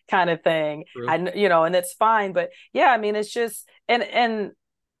insurance, kind of thing. True. And it's fine. But yeah, I mean, it's just, and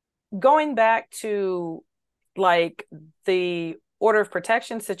going back to like the order of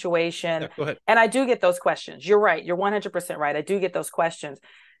protection situation. Go ahead. And I do get those questions. You're right. You're 100% right. I do get those questions,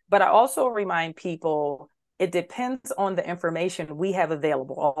 but I also remind people it depends on the information we have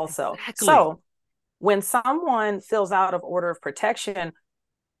available also. Exactly. So when someone fills out of order of protection,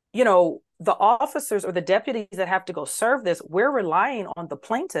 the officers or the deputies that have to go serve this, we're relying on the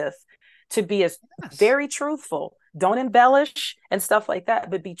plaintiff to be as very truthful. Don't embellish and stuff like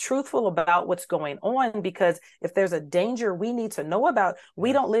that, but be truthful about what's going on, because if there's a danger we need to know about,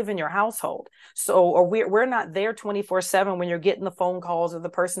 we don't live in your household. So, or we're not there 24/7 when you're getting the phone calls or the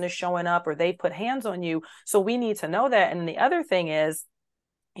person is showing up or they put hands on you. So we need to know that. And the other thing is,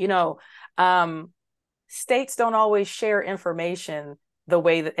 states don't always share information the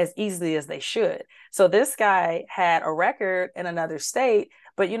way that as easily as they should. So this guy had a record in another state,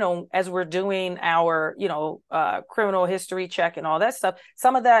 but as we're doing our criminal history check and all that stuff,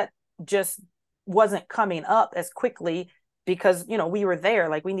 some of that just wasn't coming up as quickly because we were there,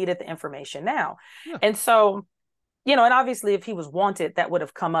 like we needed the information now. And so and obviously if he was wanted, that would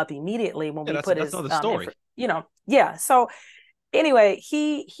have come up immediately when we put his story. So anyway,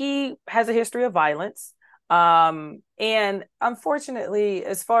 he has a history of violence. And unfortunately,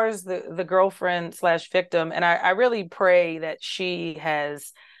 as far as the girlfriend / victim, and I really pray that she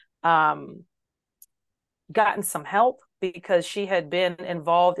has gotten some help, because she had been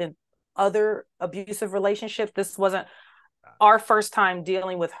involved in other abusive relationships. This wasn't our first time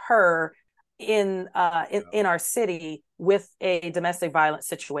dealing with her in our city with a domestic violence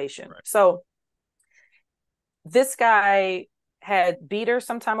situation. Right. So this guy had beat her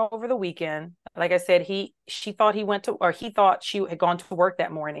sometime over the weekend. Like I said, she thought he thought she had gone to work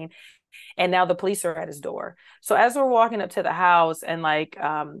that morning, and now the police are at his door. So as we're walking up to the house, and like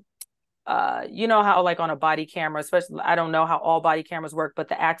how like on a body camera, especially, I don't know how all body cameras work, but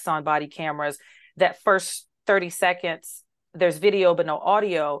the Axon body cameras, that first 30 seconds there's video but no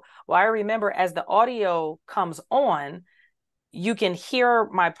audio. Well, I remember as the audio comes on, you can hear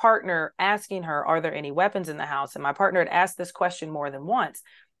my partner asking her, are there any weapons in the house? And my partner had asked this question more than once.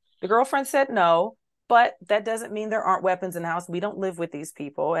 The girlfriend said no, but that doesn't mean there aren't weapons in the house. We don't live with these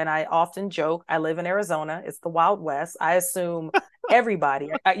people. And I often joke, I live in Arizona. It's the Wild West. I assume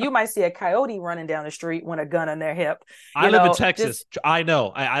everybody, you might see a coyote running down the street with a gun on their hip. I live in Texas. I know.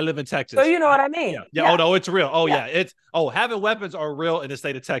 I live in Texas. So you know what I mean? Yeah. Oh, no, it's real. Oh, yeah. Having weapons are real in the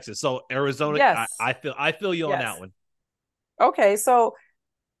state of Texas. So Arizona, yes. I feel you on that one. Okay, so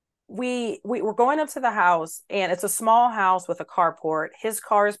we were going up to the house, and it's a small house with a carport. His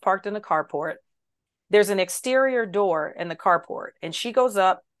car is parked in the carport. There's an exterior door in the carport, and she goes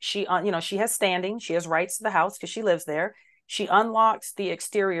up. She has standing. She has rights to the house because she lives there. She unlocks the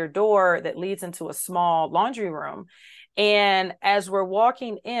exterior door that leads into a small laundry room. And as we're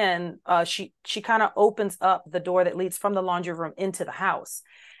walking in, she kind of opens up the door that leads from the laundry room into the house.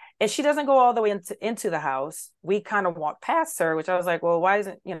 And she doesn't go all the way into the house. We kind of walk past her, which I was like, well, why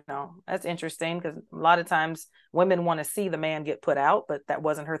isn't, that's interesting, because a lot of times women want to see the man get put out, but that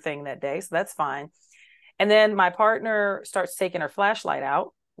wasn't her thing that day. So that's fine. And then my partner starts taking her flashlight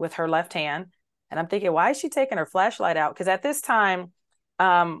out with her left hand. And I'm thinking, why is she taking her flashlight out? Because at this time,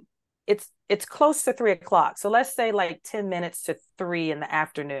 it's close to 3:00. So let's say like 10 minutes to 3 in the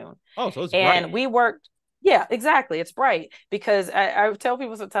afternoon. Oh, so it's and bright. We worked. Yeah, exactly. It's bright, because I tell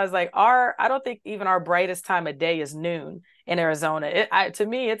people sometimes, like, I don't think even our brightest time of day is noon in Arizona. To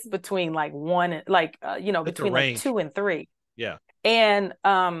me, it's between like 1 and between like 2 and 3. Yeah. And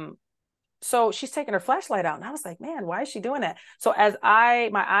so she's taking her flashlight out, and I was like, man, why is she doing that? So as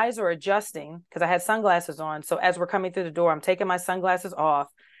my eyes are adjusting, because I had sunglasses on. So as we're coming through the door, I'm taking my sunglasses off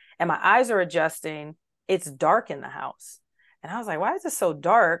and my eyes are adjusting. It's dark in the house. And I was like, why is it so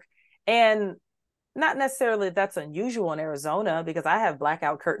dark? And not necessarily that's unusual in Arizona, because I have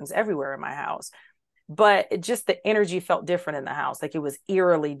blackout curtains everywhere in my house, but just the energy felt different in the house. Like it was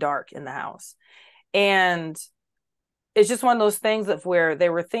eerily dark in the house. And it's just one of those things of where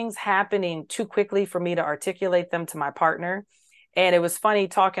there were things happening too quickly for me to articulate them to my partner. And it was funny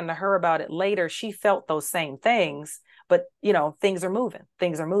talking to her about it later. She felt those same things, but things are moving,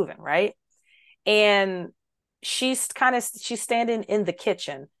 right? And she's standing in the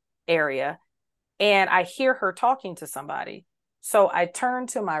kitchen area, and I hear her talking to somebody. So I turn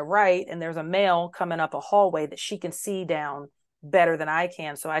to my right, and there's a male coming up a hallway that she can see down better than I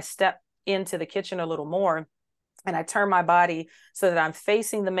can. So I step into the kitchen a little more, and I turn my body so that I'm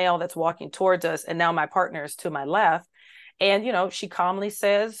facing the male that's walking towards us. And now my partner is to my left. And, she calmly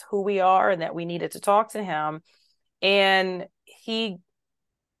says who we are and that we needed to talk to him. And he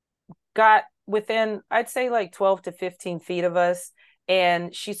got within, I'd say, like 12 to 15 feet of us.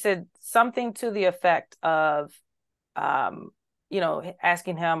 And she said something to the effect of,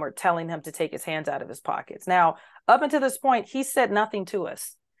 asking him or telling him to take his hands out of his pockets. Now, up until this point, he said nothing to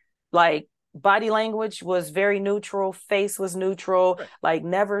us. Like, body language was very neutral, face was neutral, right. Like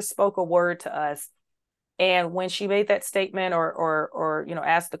never spoke a word to us. And when she made that statement or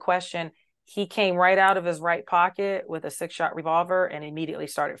asked the question, he came right out of his right pocket with a 6-shot revolver and immediately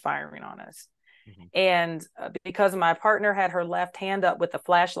started firing on us. Mm-hmm. And because my partner had her left hand up with the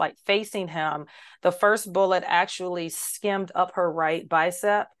flashlight facing him, the first bullet actually skimmed up her right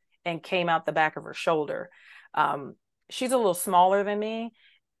bicep and came out the back of her shoulder. She's a little smaller than me.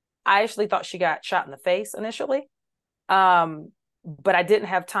 I actually thought she got shot in the face initially, but I didn't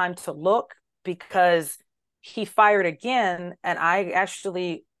have time to look because he fired again, and I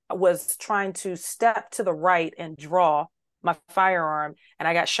actually was trying to step to the right and draw my firearm, and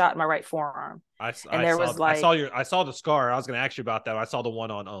I got shot in my right forearm. I saw the scar. I was going to ask you about that. I saw the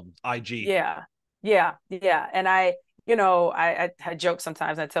one on IG. Yeah. And I joke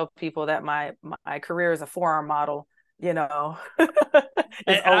sometimes. I tell people that my career as a forearm model, and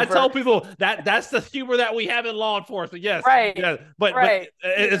I tell people that's the humor that we have in law enforcement. Yes, right. Yeah, but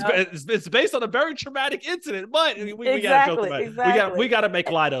it's based on a very traumatic incident. But we got to joke about it. We got to make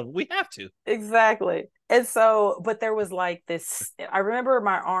light of it. We have to. Exactly. And so, but there was like this. I remember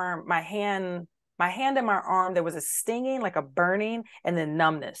my hand and my arm. There was a stinging, like a burning, and then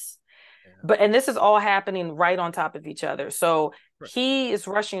numbness. Yeah. And this is all happening right on top of each other. So he is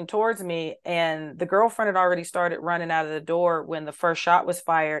rushing towards me, and the girlfriend had already started running out of the door when the first shot was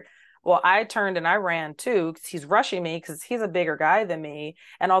fired. Well, I turned and I ran too, because he's rushing me because he's a bigger guy than me.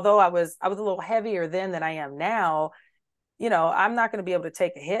 And although I was a little heavier then than I am now, I'm not going to be able to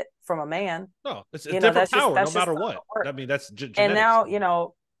take a hit from a man. No, it's a different power, no matter what. I mean, that's genetics. And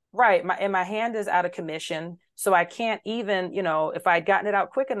now, right. My hand is out of commission. So I can't even, if I had gotten it out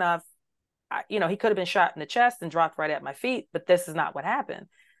quick enough, he could have been shot in the chest and dropped right at my feet, but this is not what happened.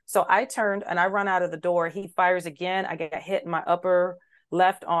 So I turned and I run out of the door. He fires again. I get hit in my upper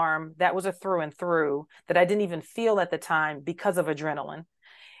left arm. That was a through and through that I didn't even feel at the time because of adrenaline.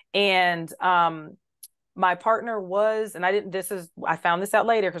 And my partner was, and I found this out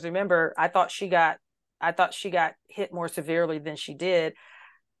later, because remember, I thought she got hit more severely than she did.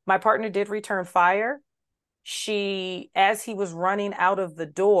 My partner did return fire. As he was running out of the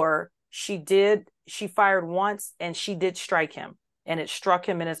door, she fired once, and she did strike him, and it struck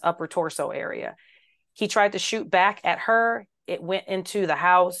him in his upper torso area. He tried to shoot back at her. It went into the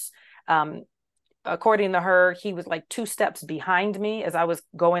house. According to her, he was like 2 steps behind me as I was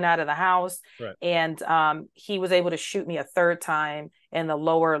going out of the house. Right. And he was able to shoot me a third time in the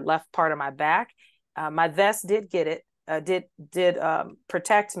lower left part of my back. My vest did get it, did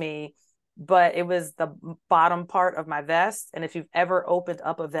protect me, but it was the bottom part of my vest. And if you've ever opened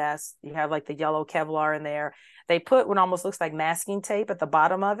up a vest, you have like the yellow Kevlar in there. They put what almost looks like masking tape at the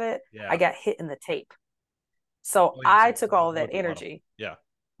bottom of it. Yeah. I got hit in the tape. So I took all of that energy. Yeah.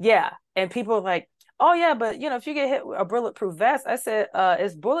 Yeah. And people are like, oh yeah, but if you get hit with a bulletproof vest, I said,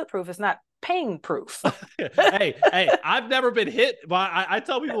 it's bulletproof. It's not pain proof. hey, I've never been hit, but I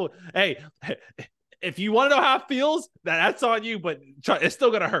tell people, hey, if you want to know how it feels, that's on you, but it's still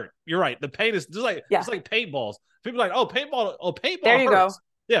going to hurt. You're right. The pain is just like, it's like paintballs. People are like, paintball there you hurts. Go.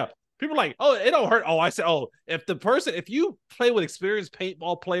 Yeah. People are like, it don't hurt. I said, if you play with experienced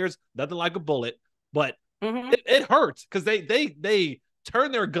paintball players, nothing like a bullet, but it hurts because they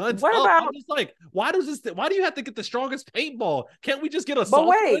turn their guns up. I'm just like, why do you have to get the strongest paintball? Can't we just get a soft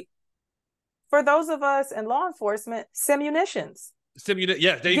one? for those of us in law enforcement, simunitions.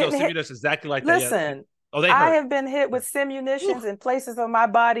 Yeah, there you go. Simunitions, exactly like that. Listen, Yeah. Oh, they I hurt. have been hit with simunitions in places of my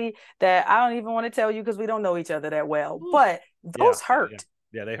body that I don't even want to tell you because we don't know each other that well. But those hurt.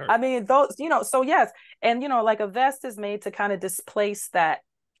 Yeah, they hurt. I mean, those, so yes. And, like a vest is made to kind of displace that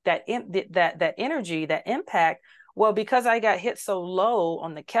energy, that impact. Well, because I got hit so low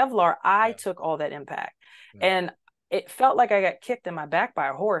on the Kevlar, I took all that impact. And it felt like I got kicked in my back by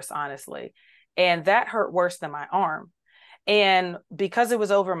a horse, honestly. And that hurt worse than my arm. And because it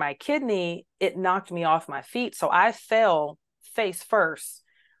was over my kidney, it knocked me off my feet. So I fell face first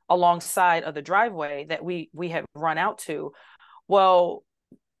alongside of the driveway that we had run out to. Well,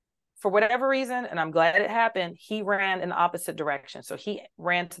 for whatever reason, and I'm glad it happened, he ran in the opposite direction. So he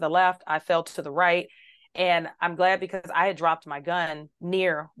ran to the left, I fell to the right. And I'm glad because I had dropped my gun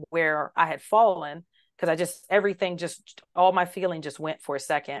near where I had fallen, because all my feeling just went for a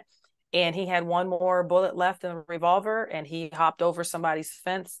second. And he had one more bullet left in the revolver, and he hopped over somebody's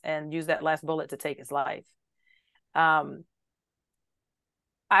fence and used that last bullet to take his life. I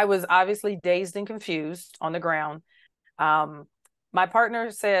was obviously dazed and confused on the ground. My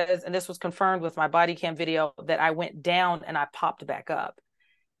partner says, and this was confirmed with my body cam video, that I went down and I popped back up.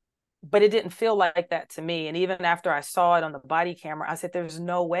 But it didn't feel like that to me. And even after I saw it on the body camera, I said, there's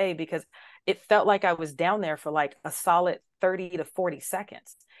no way, because it felt like I was down there for like a solid 30 to 40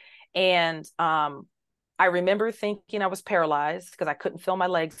 seconds. And I remember thinking I was paralyzed because I couldn't feel my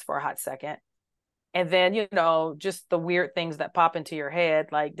legs for a hot second. And then, just the weird things that pop into your head,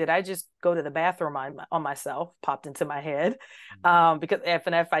 like, did I just go to the bathroom on myself, popped into my head? Because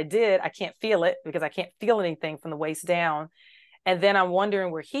if I did, I can't feel it, because I can't feel anything from the waist down. And then I'm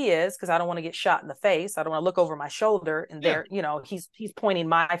wondering where he is, because I don't want to get shot in the face. I don't want to look over my shoulder and there, he's pointing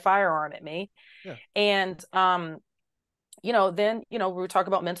my firearm at me. Yeah. And, then, we were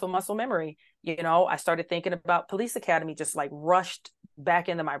talking about mental muscle memory. I started thinking about police academy, just like rushed back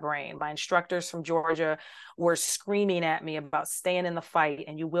into my brain. My instructors from Georgia were screaming at me about staying in the fight,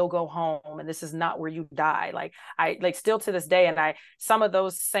 and you will go home, and this is not where you die. Like still to this day. And some of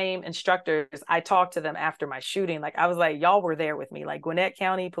those same instructors, I talked to them after my shooting. Like, I was like, y'all were there with me. Like, Gwinnett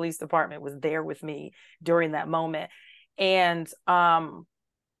County Police Department was there with me during that moment. And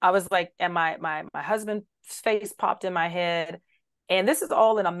I was like, and my husband's face popped in my head. And this is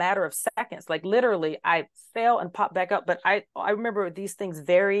all in a matter of seconds. Like, literally, I fell and popped back up. But I remember these things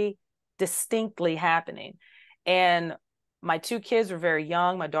very distinctly happening. And my two kids were very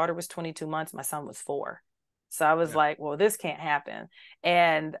young. My daughter was 22 months. My son was 4. So I was like, well, this can't happen.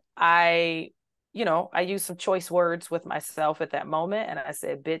 And I used some choice words with myself at that moment. And I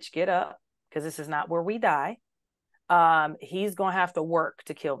said, bitch, get up, because this is not where we die. He's going to have to work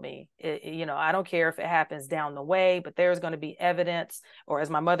to kill me. I don't care if it happens down the way, but there's going to be evidence, or as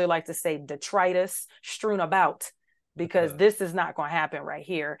my mother liked to say, detritus strewn about, because this is not going to happen right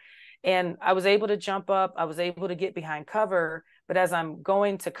here. And I was able to jump up. I was able to get behind cover. But as I'm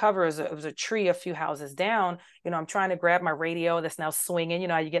going to cover, it was a tree a few houses down, I'm trying to grab my radio that's now swinging.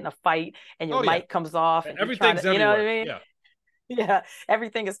 How you get in a fight and your light comes off. And everything's everywhere. You know what I mean? Yeah. Yeah,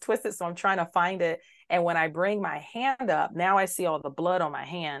 everything is twisted. So I'm trying to find it. And when I bring my hand up, now I see all the blood on my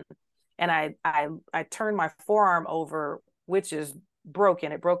hand. And I turn my forearm over, which is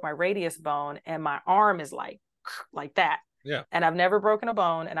broken. It broke my radius bone. And my arm is like that. Yeah. And I've never broken a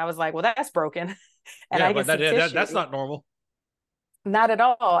bone. And I was like, well, that's broken. And I get some tissue. That's not normal. Not at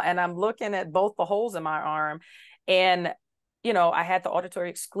all. And I'm looking at both the holes in my arm. And, I had the auditory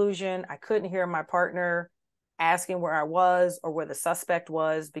exclusion. I couldn't hear my partner asking where I was or where the suspect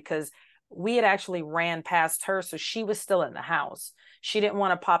was, because we had actually ran past her. So she was still in the house. She didn't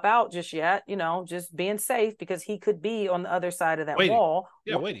want to pop out just yet, just being safe, because he could be on the other side of that wall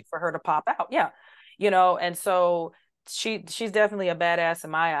waiting for her to pop out. Yeah. And so she's definitely a badass in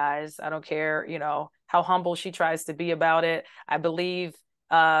my eyes. I don't care, how humble she tries to be about it. I believe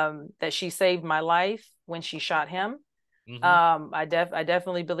that she saved my life when she shot him. Mm-hmm. I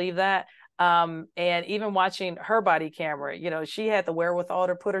definitely believe that. And even watching her body camera, she had the wherewithal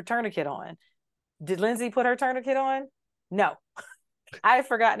to put her tourniquet on. Did Lindsay put her tourniquet on? No. I had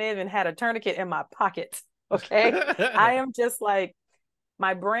forgotten it even had a tourniquet in my pocket. Okay. I am just like,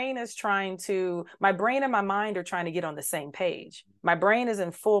 my brain and my mind are trying to get on the same page. My brain is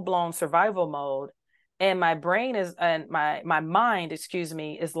in full blown survival mode. And my mind,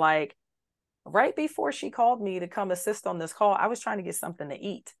 is like, right before she called me to come assist on this call, I was trying to get something to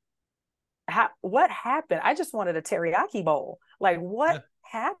eat. What happened? I just wanted a teriyaki bowl. Like, what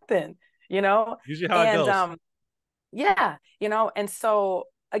happened? Usually how it goes. Yeah, and so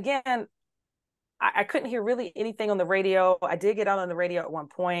again, I couldn't hear really anything on the radio. I did get out on the radio at one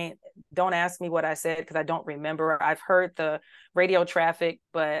point. Don't ask me what I said because I don't remember. I've heard the radio traffic,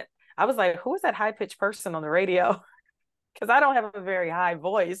 but I was like, who is that high-pitched person on the radio? Because I don't have a very high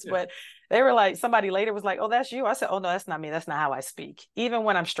voice, but they were like, somebody later was like, oh, that's you. I said, oh, no, that's not me. That's not how I speak. Even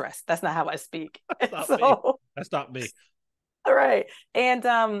when I'm stressed, that's not how I speak. That's not me. All right. And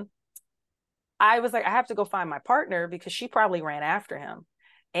I was like, I have to go find my partner because she probably ran after him.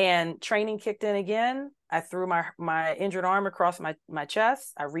 And training kicked in again. I threw my injured arm across my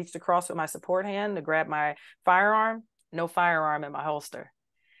chest. I reached across with my support hand to grab my firearm. No firearm in my holster.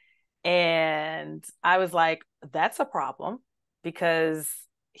 And I was like, that's a problem because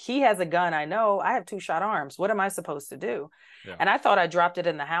he has a gun. I know I have 2-shot arms. What am I supposed to do? Yeah. And I thought I dropped it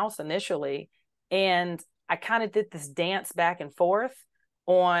in the house initially. And I kind of did this dance back and forth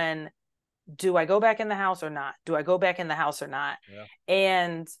on, do I go back in the house or not? Do I go back in the house or not? Yeah.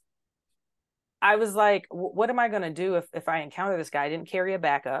 And I was like, what am I going to do if I encounter this guy? I didn't carry a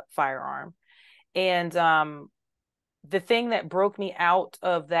backup firearm. And the thing that broke me out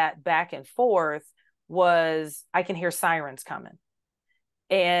of that back and forth was I can hear sirens coming.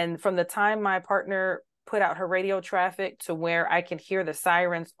 And from the time my partner put out her radio traffic to where I can hear the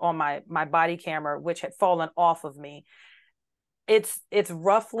sirens on my body camera, which had fallen off of me, it's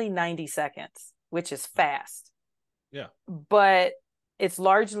roughly 90 seconds, which is fast. Yeah. But it's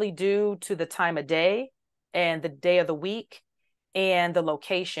largely due to the time of day and the day of the week and the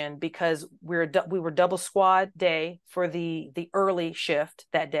location, because we were double squad day for the early shift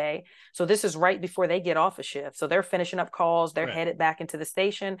that day. So this is right before they get off a shift. So they're finishing up calls. They're headed back into the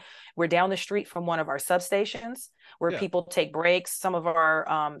station. We're down the street from one of our substations where people take breaks. Some of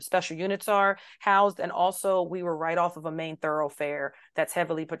our special units are housed. And also we were right off of a main thoroughfare that's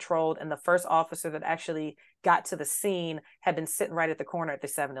heavily patrolled. And the first officer that actually got to the scene had been sitting right at the corner at the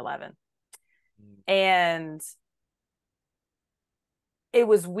 7-Eleven. And it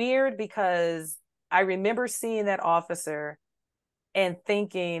was weird because I remember seeing that officer and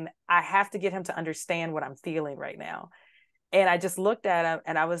thinking, I have to get him to understand what I'm feeling right now. And I just looked at him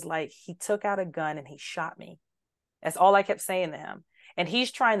and I was like, he took out a gun and he shot me. That's all I kept saying to him. And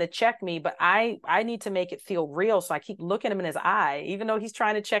he's trying to check me, but I need to make it feel real. So I keep looking him in his eye, even though he's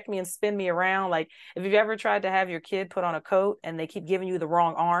trying to check me and spin me around. Like if you've ever tried to have your kid put on a coat and they keep giving you the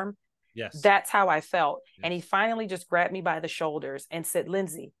wrong arm, yes, that's how I felt. Yes. And he finally just grabbed me by the shoulders and said,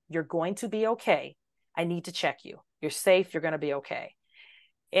 Lindsay, you're going to be okay. I need to check you. You're safe. You're going to be okay.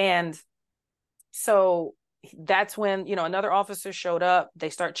 And so that's when, another officer showed up. They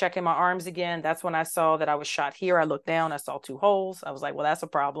start checking my arms again. That's when I saw that I was shot here. I looked down, I saw 2 holes. I was like, well, that's a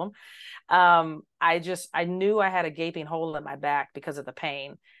problem. I knew I had a gaping hole in my back because of the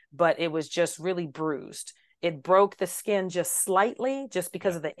pain, but it was just really bruised. It broke the skin just slightly, just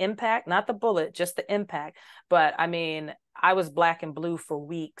because of the impact, not the bullet, just the impact. But I mean, I was black and blue for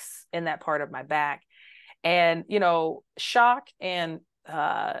weeks in that part of my back. And, shock and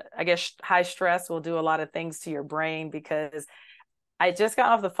I guess high stress will do a lot of things to your brain, because I just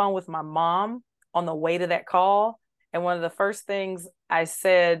got off the phone with my mom on the way to that call. And one of the first things I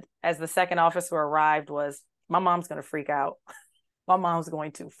said as the second officer arrived was, my mom's going to freak out. My mom's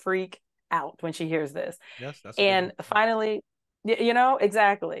going to freak out when she hears this. Yes, that's and finally,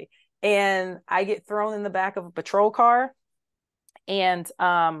 exactly. And I get thrown in the back of a patrol car and,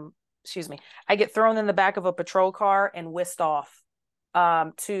 I get thrown in the back of a patrol car and whisked off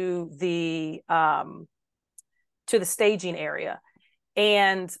to the staging area.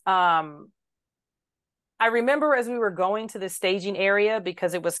 And I remember as we were going to the staging area,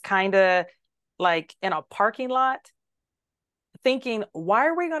 because it was kind of like in a parking lot, thinking, why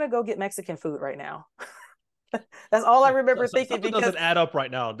are we going to go get Mexican food right now? That's all I remember thinking. Something doesn't add up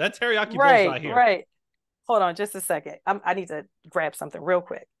right now. That teriyaki bowl's not here. Right. Hold on just a second. I need to grab something real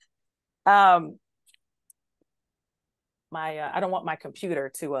quick. I don't want my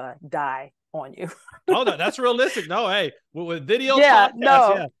computer to die on you. Oh, no, that's realistic. No, hey, with video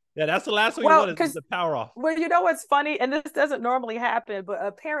podcasts, yeah, that's the last thing you want is the power off. Well, you know what's funny, and this doesn't normally happen, but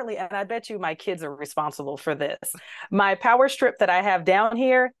apparently, and I bet you my kids are responsible for this, my power strip that I have down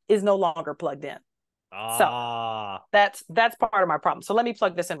here is no longer plugged in. So that's part of my problem. So let me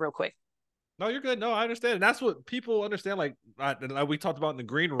plug this in real quick. No, you're good. No, I understand. And that's what people understand. Like we talked about in the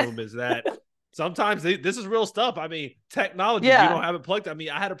green room, is that sometimes this is real stuff. I mean, technology, you don't have it plugged. I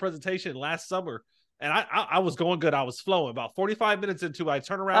mean, I had a presentation last summer and I was going good. I was flowing. About 45 minutes into, I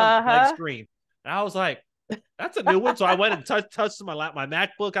turn around next screen and I was like, that's a new one. So I went and touched my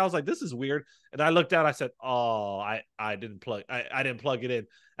MacBook. I was like, this is weird. And I looked down. I said, oh, I didn't plug it in.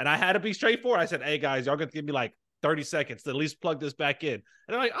 And I had to be straightforward. I said, hey guys, y'all gonna give me like 30 seconds to at least plug this back in. And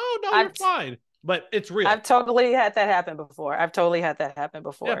they're like, oh no, you're fine. but it's real. I've totally had that happen before.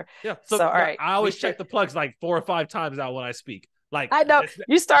 Yeah. So, So all right, I always check the plugs like 4 or 5 times out when I speak. Like, I know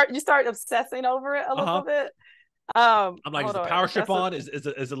you start obsessing over it a little bit. I'm like, is Hold the on. power strip on?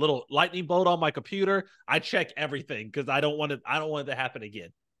 Is a little lightning bolt on my computer? I check everything because I don't want it to happen again.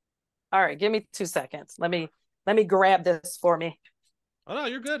 All right, give me 2 seconds. Let me grab this for me. Oh no,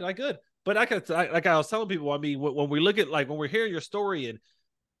 you're good. I good. But like I was telling people, I mean, when we look at like when we're hearing your story and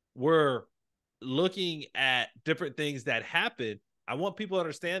we're looking at different things that happen, I want people to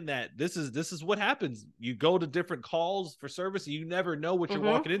understand that this is what happens. You go to different calls for service, and you never know what you're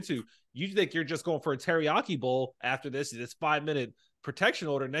walking into. You think you're just going for a teriyaki bowl after this 5-minute protection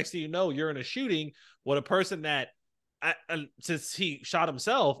order. Next thing you know, you're in a shooting with a person that, since he shot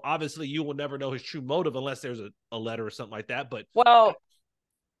himself, obviously you will never know his true motive unless there's a letter or something like that. But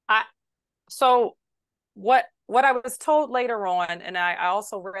so what I was told later on, and I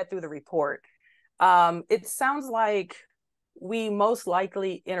also read through the report, it sounds like we most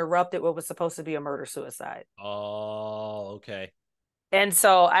likely interrupted what was supposed to be a murder-suicide. Oh, okay. And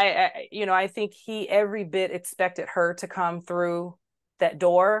so I think he every bit expected her to come through that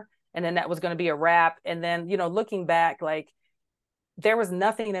door, and then that was going to be a wrap. And then, looking back, like, there was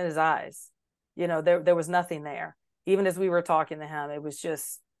nothing in his eyes. There was nothing there. Even as we were talking to him, it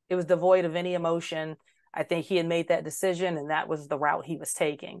was devoid of any emotion. I think he had made that decision, and that was the route he was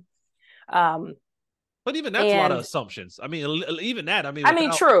taking. But even that's a lot of assumptions. I mean, even that. I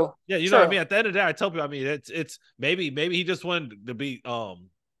mean, true. Yeah, you know what I mean. At the end of the day, I tell people, I mean, it's maybe he just wanted to be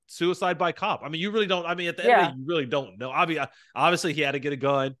suicide by cop. I mean, you really don't. I mean, at the end of the day, you really don't know. I mean, obviously he had to get a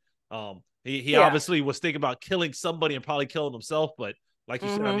gun. He obviously was thinking about killing somebody and probably killing himself. But like you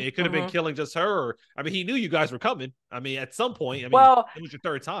said, I mean, it could have been killing just her. Or, I mean, he knew you guys were coming. I mean, at some point, I mean, it was your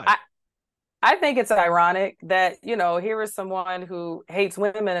third time. I think it's ironic that, here is someone who hates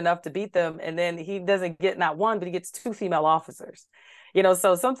women enough to beat them, and then he doesn't get not one, but he gets 2 female officers.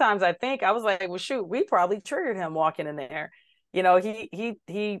 So sometimes I was like, well, shoot, we probably triggered him walking in there.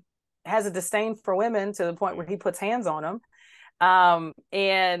 He has a disdain for women to the point where he puts hands on them.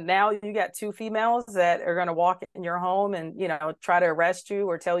 And now you got 2 females that are going to walk in your home and, try to arrest you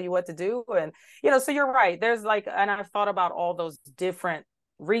or tell you what to do. And, so you're right. There's and I've thought about all those different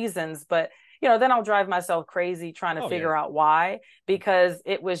reasons, but then I'll drive myself crazy trying to figure out why, because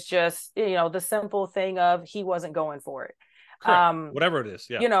it was just, the simple thing of he wasn't going for it. Whatever it is.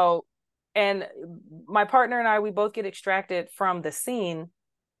 Yeah. And my partner and I, we both get extracted from the scene.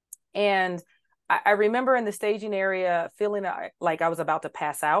 And I remember in the staging area feeling like I was about to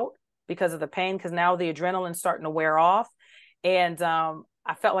pass out because of the pain, because now the adrenaline's starting to wear off. And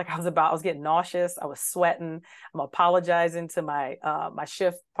I felt like I was getting nauseous. I was sweating. I'm apologizing to my my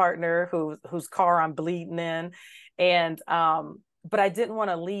shift partner whose car I'm bleeding in. And but I didn't want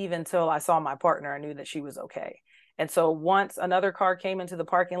to leave until I saw my partner. I knew that she was okay. And so once another car came into the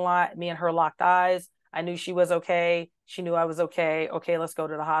parking lot, me and her locked eyes. I knew she was okay. She knew I was okay. Okay, let's go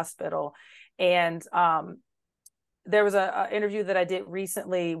to the hospital. And there was a interview that I did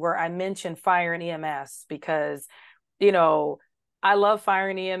recently where I mentioned fire and EMS because, I love fire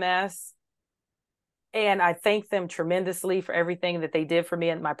and EMS, and I thank them tremendously for everything that they did for me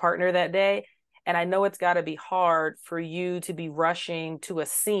and my partner that day. And I know it's got to be hard for you to be rushing to a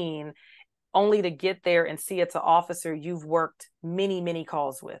scene only to get there and see it's an officer you've worked many, many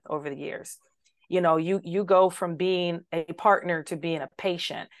calls with over the years. You go from being a partner to being a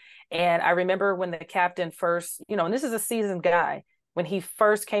patient. And I remember when the captain first, and this is a seasoned guy, when he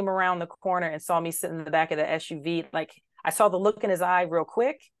first came around the corner and saw me sitting in the back of the SUV, like, I saw the look in his eye real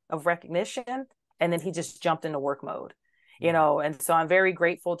quick of recognition, and then he just jumped into work mode, and so I'm very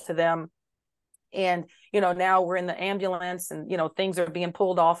grateful to them. And, now we're in the ambulance and, things are being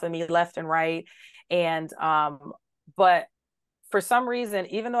pulled off of me left and right. And, but for some reason,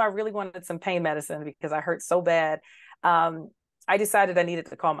 even though I really wanted some pain medicine because I hurt so bad, I decided I needed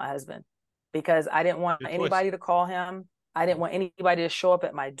to call my husband because I didn't want anybody to call him. I didn't want anybody to show up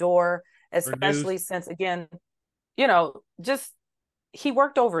at my door, especially since, again, just he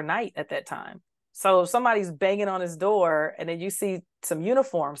worked overnight at that time. So if somebody's banging on his door and then you see some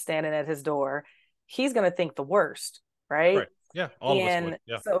uniform standing at his door, he's going to think the worst. Right. Yeah. All of us would.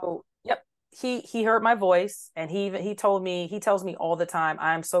 Yeah. So, yep. He heard my voice, and he tells me all the time,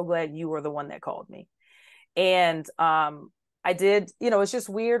 I'm so glad you were the one that called me. And, I did, it's just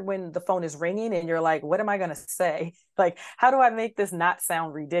weird when the phone is ringing and you're like, what am I going to say? Like, how do I make this not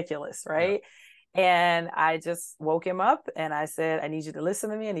sound ridiculous? Right. Yeah. And I just woke him up and I said, I need you to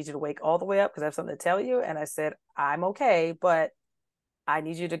listen to me. I need you to wake all the way up because I have something to tell you. And I said, I'm okay, but I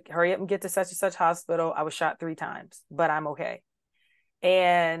need you to hurry up and get to such and such hospital. I was shot 3 times, but I'm okay.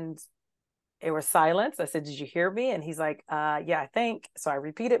 And It was silence. I said, did you hear me? And he's like, yeah, I think. So I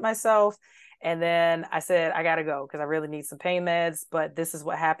repeated myself. And then I said, I got to go because I really need some pain meds, but this is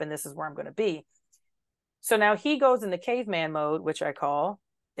what happened. This is where I'm going to be. So now he goes into caveman mode, which I call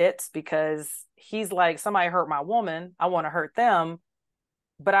it, because he's like, somebody hurt my woman. I want to hurt them,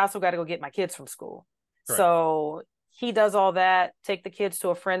 but I also got to go get my kids from school. Correct. So he does all that, take the kids to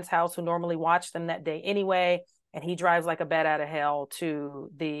a friend's house who normally watch them that day anyway. And he drives like a bat out of hell to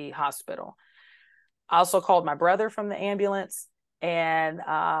the hospital. I also called my brother from the ambulance, and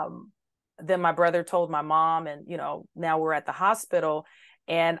then my brother told my mom, and now we're at the hospital,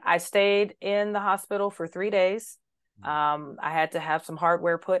 and I stayed in the hospital for 3 days. I had to have some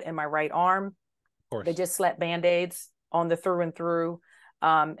hardware put in my right arm. Of course. They just slapped Band-Aids on the through and through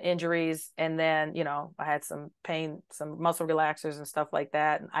injuries, and then I had some pain, some muscle relaxers and stuff like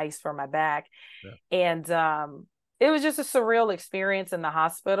that, and ice for my back. And it was just a surreal experience in the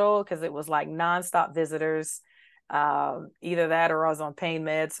hospital because it was like nonstop visitors. Either that or I was on pain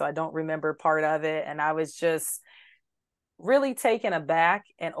meds, so I don't remember part of it. And I was just really taken aback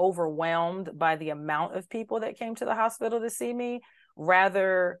and overwhelmed by the amount of people that came to the hospital to see me,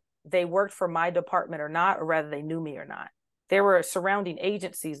 rather they worked for my department or not, or rather they knew me or not. There were surrounding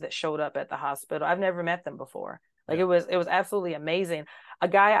agencies that showed up at the hospital. I've never met them before. Like it was absolutely amazing. A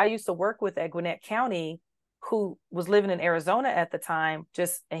guy I used to work with at Gwinnett County who was living in Arizona at the time,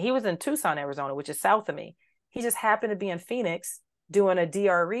 and he was in Tucson, Arizona, which is south of me. He just happened to be in Phoenix doing a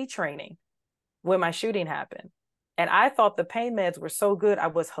DRE training when my shooting happened. And I thought the pain meds were so good, I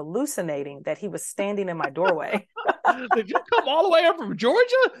was hallucinating that he was standing in my doorway. Did you come all the way up from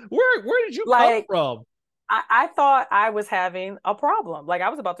Georgia? Where did you come from? I thought I was having a problem. Like I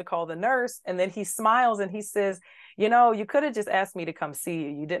was about to call the nurse, and then he smiles and he says, you could have just asked me to come see you.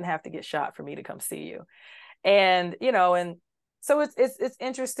 You didn't have to get shot for me to come see you. And, and so it's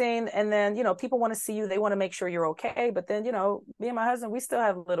interesting. And then, people want to see you. They want to make sure you're okay. But then, me and my husband, we still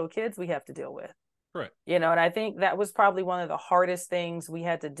have little kids we have to deal with. Right. And I think that was probably one of the hardest things we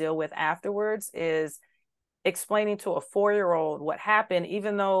had to deal with afterwards is explaining to a 4-year-old what happened,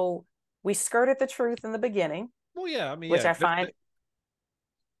 even though we skirted the truth in the beginning. Well, yeah. I mean, which I find.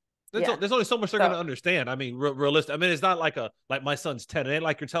 There's only so much they're going to understand. I mean, realistic. I mean, it's not like my son's 10. It ain't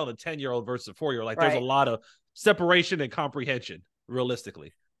like you're telling a 10-year-old versus a 4-year-old. Like there's a lot of separation and comprehension,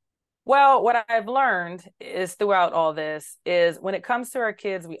 realistically. Well, what I've learned is throughout all this is when it comes to our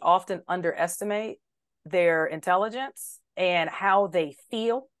kids, we often underestimate their intelligence and how they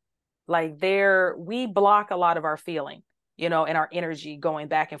feel. Like we block a lot of our feeling, and our energy going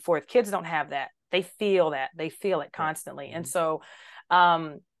back and forth. Kids don't have that. They feel that. They feel it constantly. Mm-hmm. And so,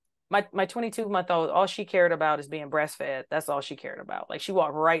 my 22-month-old, all she cared about is being breastfed. That's all she cared about. Like she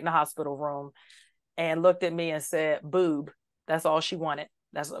walked right in the hospital room and looked at me and said, boob. That's all she wanted.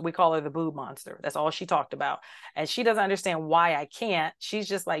 We call her the boob monster. That's all she talked about. And she doesn't understand why I can't. She's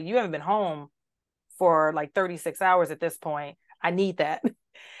just like, you haven't been home for like 36 hours at this point. I need that.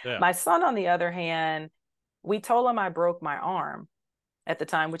 Yeah. My son, on the other hand, we told him I broke my arm at the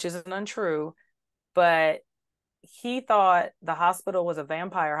time, which isn't untrue, but he thought the hospital was a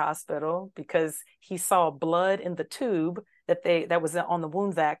vampire hospital because he saw blood in the tube that was on the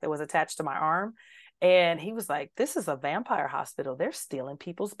wound vac that was attached to my arm. And he was like, this is a vampire hospital. They're stealing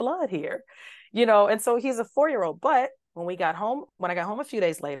people's blood here, and so he's a 4-year-old. But when I got home a few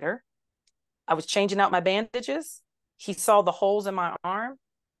days later, I was changing out my bandages. He saw the holes in my arm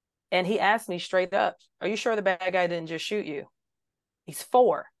and he asked me straight up, are you sure the bad guy didn't just shoot you? He's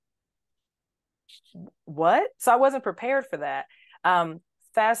 4. What? So I wasn't prepared for that.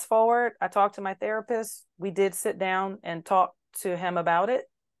 Fast forward, I talked to my therapist. We did sit down and talk to him about it.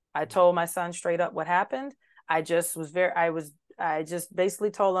 I told my son straight up what happened. I just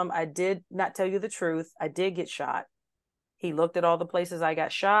basically told him I did not tell you the truth. I did get shot. He looked at all the places I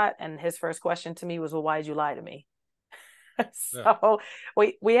got shot, and his first question to me was, well, why did you lie to me? So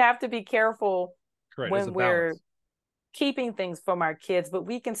we have to be careful when we're keeping things from our kids, but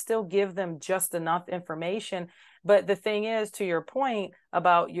we can still give them just enough information. But the thing is, to your point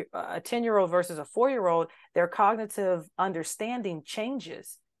about a 10-year-old versus a 4-year-old, their cognitive understanding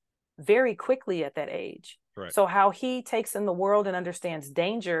changes very quickly at that age. Right. So how he takes in the world and understands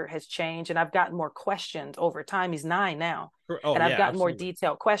danger has changed. And I've gotten more questions over time. He's 9 now. And I've gotten more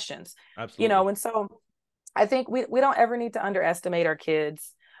detailed questions. Absolutely. And so I think we don't ever need to underestimate our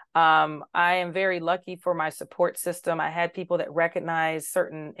kids. I am very lucky for my support system. I had people that recognize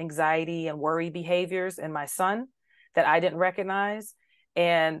certain anxiety and worry behaviors in my son that I didn't recognize.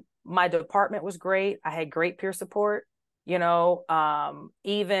 And my department was great. I had great peer support.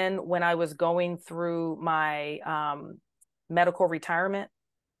 Even when I was going through my medical retirement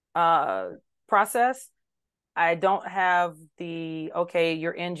process. I don't have the, okay,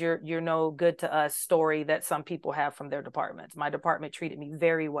 you're injured, you're no good to us story that some people have from their departments. My department treated me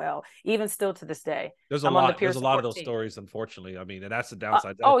very well, even still to this day. There's a lot of those stories, unfortunately. I mean, and that's the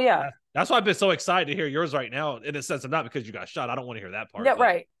downside. Yeah. That's why I've been so excited to hear yours right now. In a sense of not because you got shot. I don't want to hear that part. Yeah,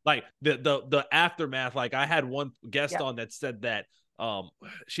 right. Like the aftermath. Like I had one guest on that said that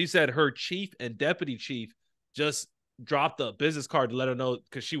she said her chief and deputy chief just dropped a business card to let her know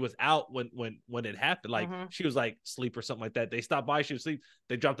because she was out when it happened. Like she was like sleep or something like that. They stopped by, she was asleep.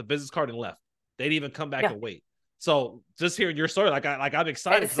 They dropped the business card and left. They didn't even come back and wait. So just hearing your story, I'm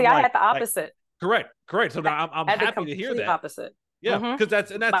excited. And see, I had the opposite. Correct. So now I'm happy to hear that. Opposite. Yeah, because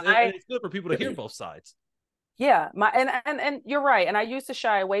it's good for people to hear both sides. Yeah, and you're right. And I used to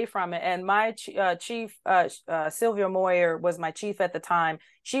shy away from it. And my chief, Sylvia Moyer, was my chief at the time.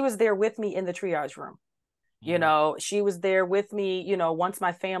 She was there with me in the triage room. You know, she was there with me, you know, once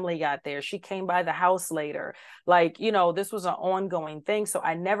my family got there. She came by the house later. Like, you know, this was an ongoing thing. So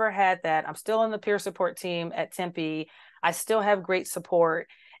I never had that. I'm still in the peer support team at Tempe. I still have great support.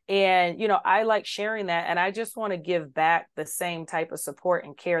 And, you know, I like sharing that. And I just want to give back the same type of support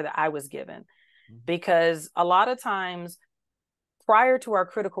and care that I was given. Because a lot of times prior to our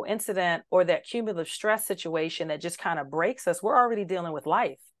critical incident or that cumulative stress situation that just kind of breaks us, we're already dealing with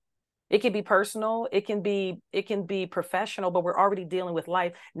life. It can be personal, it can be professional, but we're already dealing with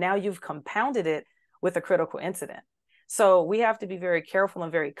life. Now you've compounded it with a critical incident. So we have to be very careful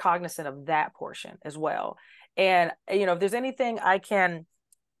and very cognizant of that portion as well. And, you know, if there's anything I can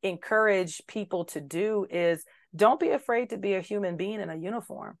encourage people to do is don't be afraid to be a human being in a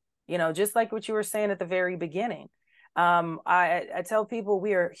uniform. You know, just like what you were saying at the very beginning. I tell people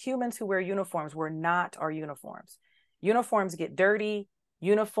we are humans who wear uniforms. We're not our uniforms. Uniforms get dirty.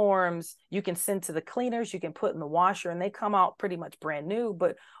 Uniforms you can send to the cleaners, you can put in the washer, and they come out pretty much brand new.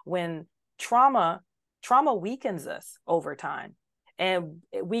 But when trauma weakens us over time, and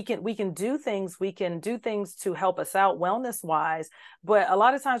we can do things to help us out wellness wise, but a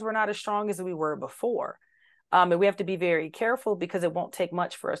lot of times we're not as strong as we were before. And we have to be very careful because it won't take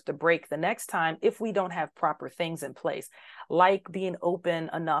much for us to break the next time if we don't have proper things in place, like being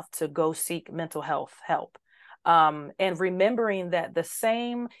open enough to go seek mental health help. And remembering that the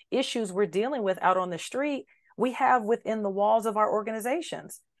same issues we're dealing with out on the street, we have within the walls of our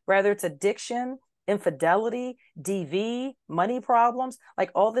organizations, whether it's addiction, infidelity, DV, money problems,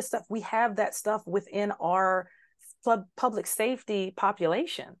 like all this stuff. We have that stuff within our public safety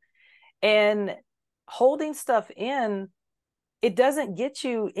population. And holding stuff in, it doesn't get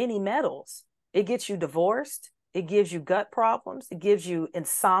you any medals. It gets you divorced. It gives you gut problems. It gives you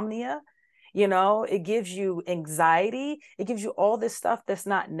insomnia. You know, it gives you anxiety. It gives you all this stuff that's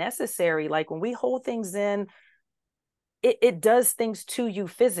not necessary. Like when we hold things in, it does things to you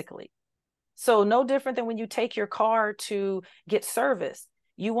physically. So no different than when you take your car to get service.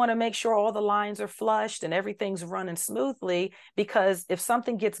 You want to make sure all the lines are flushed and everything's running smoothly, because if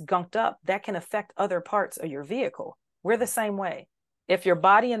something gets gunked up, that can affect other parts of your vehicle. We're the same way. If your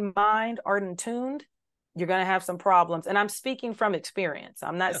body and mind aren't in tuned, you're going to have some problems. And I'm speaking from experience.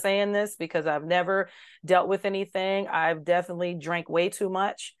 I'm not saying this because I've never dealt with anything. I've definitely drank way too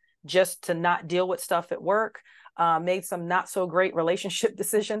much just to not deal with stuff at work. Made some not so great relationship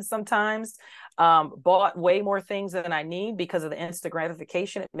decisions sometimes. Bought way more things than I need because of the instant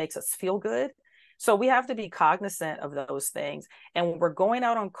gratification. It makes us feel good. So we have to be cognizant of those things. And when we're going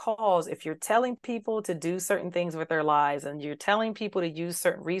out on calls, if you're telling people to do certain things with their lives and you're telling people to use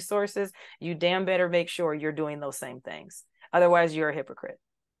certain resources, you damn better make sure you're doing those same things. Otherwise, you're a hypocrite.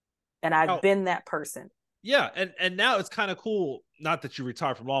 And I've been that person. Yeah. And now it's kind of cool. Not that you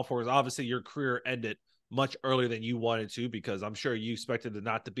retired from law enforcement. Obviously, your career ended much earlier than you wanted to, because I'm sure you expected it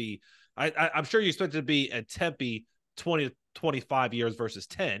not to be. I'm sure you expected to be at Tempe 20 to 25 years versus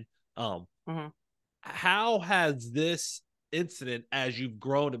 10. How has this incident, as you've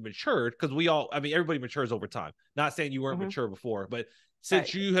grown and matured, because everybody matures over time, not saying you weren't mature before, but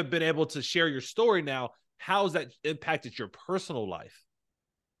since you have been able to share your story now, how has that impacted your personal life?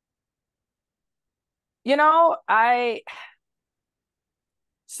 You know, I've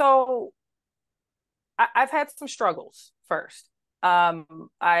had some struggles first.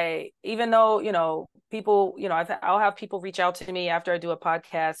 Even though, you know, people, you know, I'll have people reach out to me after I do a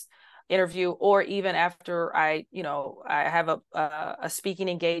podcast interview, or even after I have a speaking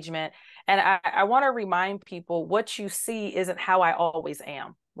engagement. And I want to remind people, what you see isn't how I always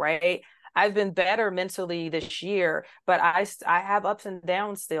am, right? I've been better mentally this year, but I have ups and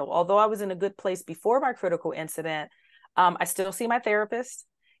downs still. Although I was in a good place before my critical incident, I still see my therapist.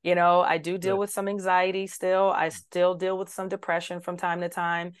 You know, I do deal with some anxiety still. I still deal with some depression from time to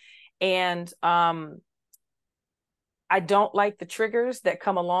time. And I don't like the triggers that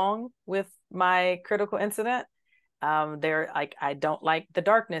come along with my critical incident. They're like, I don't like the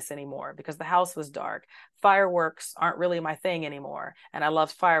darkness anymore because the house was dark. Fireworks aren't really my thing anymore. And I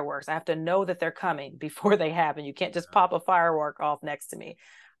love fireworks. I have to know that they're coming before they happen. You can't just pop a firework off next to me.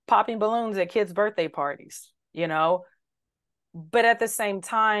 Popping balloons at kids' birthday parties, you know? But at the same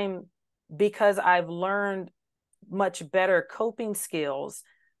time, because I've learned much better coping skills,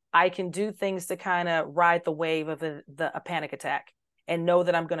 I can do things to kind of ride the wave of a panic attack and know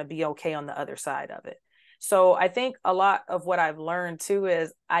that I'm going to be okay on the other side of it. So I think a lot of what I've learned too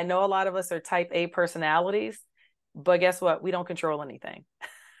is I know a lot of us are type A personalities, but guess what? We don't control anything.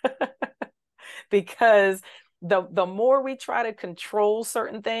 Because the more we try to control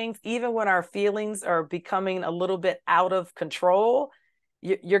certain things, even when our feelings are becoming a little bit out of control,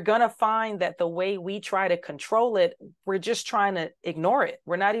 you're going to find that the way we try to control it, we're just trying to ignore it.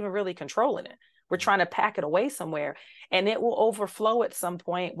 We're not even really controlling it. We're trying to pack it away somewhere, and it will overflow at some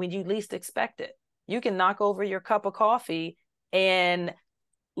point when you least expect it. You can knock over your cup of coffee, and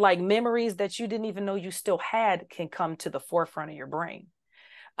like memories that you didn't even know you still had can come to the forefront of your brain.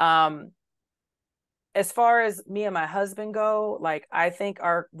 As far as me and my husband go, like I think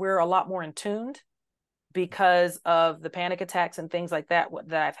we're a lot more in tuned because of the panic attacks and things like that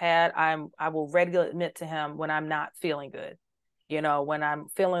I've had. I will regularly admit to him when I'm not feeling good, you know, when I'm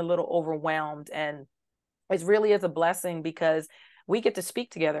feeling a little overwhelmed. And it really is a blessing because we get to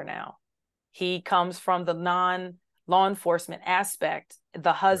speak together now. He comes from the non-law enforcement aspect,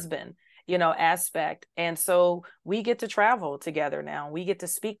 the husband, you know, aspect. And so we get to travel together now. We get to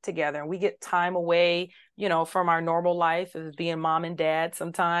speak together, and we get time away, you know, from our normal life as being mom and dad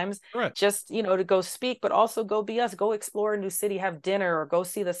sometimes, just, you know, to go speak, but also go be us, go explore a new city, have dinner, or go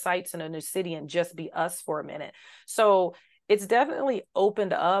see the sights in a new city and just be us for a minute. So it's definitely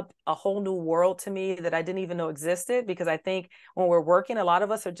opened up a whole new world to me that I didn't even know existed, because I think when we're working, a lot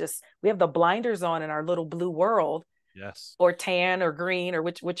of us we have the blinders on in our little blue world. Yes. Or tan or green or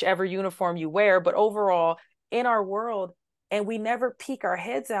whichever uniform you wear, but overall in our world, and we never peek our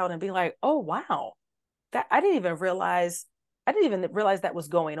heads out and be like, oh wow, that I didn't even realize that was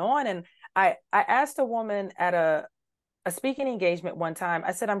going on. And I asked a woman at a speaking engagement one time,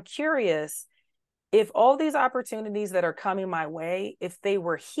 I said, I'm curious if all these opportunities that are coming my way, if they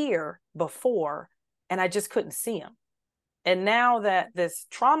were here before and I just couldn't see them. And now that this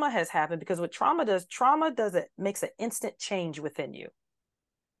trauma has happened, because what trauma does it makes an instant change within you.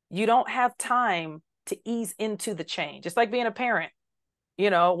 You don't have time to ease into the change. It's like being a parent. You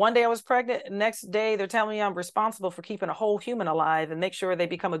know, one day I was pregnant, next day they're telling me I'm responsible for keeping a whole human alive and make sure they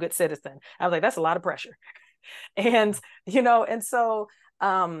become a good citizen. I was like, that's a lot of pressure. And, you know, and so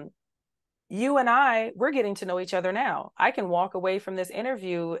you and we're getting to know each other now. I can walk away from this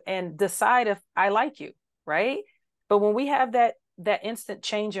interview and decide if I like you, right? But when we have that instant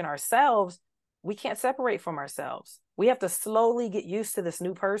change in ourselves, we can't separate from ourselves. We have to slowly get used to this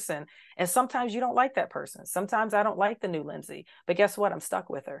new person. And sometimes you don't like that person. Sometimes I don't like the new Lindsay, but guess what? I'm stuck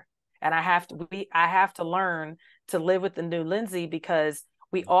with her. And I have to learn to live with the new Lindsay, because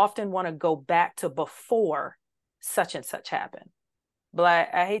we often want to go back to before such and such happened. But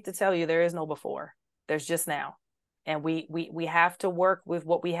I hate to tell you, there is no before. There's just now. And we have to work with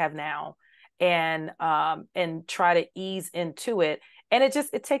what we have now, and try to ease into it. And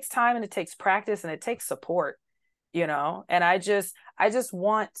it takes time, and it takes practice, and it takes support, you know. And I just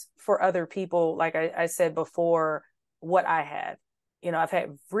want for other people, like I said before, what I had. You know, I've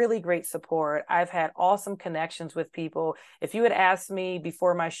had really great support. I've had awesome connections with people. If you had asked me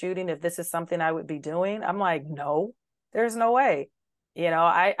before my shooting if this is something I would be doing, I'm like, no, there's no way. You know,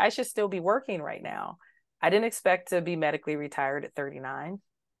 I should still be working right now. I didn't expect to be medically retired at 39.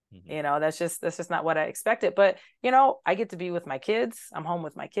 You know, that's just not what I expected. But, you know, I get to be with my kids. I'm home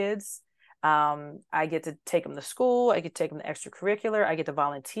with my kids. I get to take them to school. I get to take them to extracurricular. I get to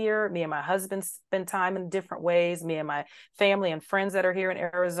volunteer. Me and my husband spend time in different ways. Me and my family and friends that are here in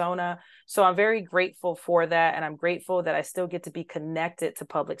Arizona. So I'm very grateful for that. And I'm grateful that I still get to be connected to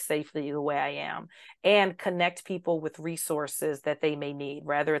public safety the way I am, and connect people with resources that they may need,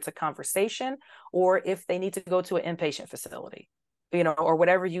 whether it's a conversation or if they need to go to an inpatient facility, you know, or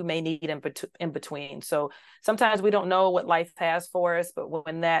whatever you may need in between. So sometimes we don't know what life has for us, but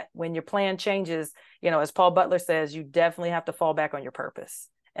when your plan changes, you know, as Paul Butler says, you definitely have to fall back on your purpose.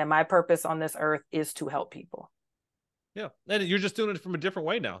 And my purpose on this earth is to help people. Yeah. And you're just doing it from a different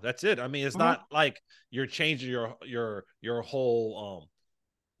way now. That's it. I mean, it's not like you're changing your whole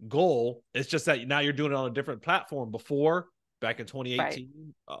goal. It's just that now you're doing it on a different platform. Before, back in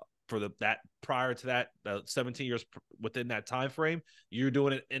 2018, for that prior to that, 17 years within that time frame, you're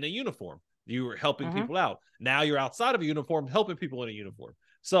doing it in a uniform. You were helping people out. Now you're outside of a uniform, helping people in a uniform.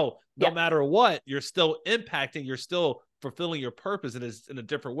 So no matter what, you're still impacting, you're still fulfilling your purpose in a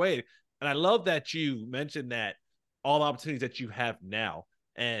different way. And I love that you mentioned that all the opportunities that you have now.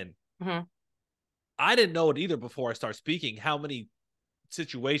 And I didn't know it either before I start speaking, how many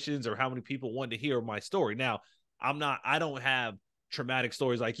situations or how many people wanted to hear my story. Now, I don't have traumatic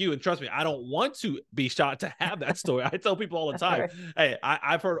stories like you, and trust me, I don't want to be shot to have that story. I tell people all the time, hey,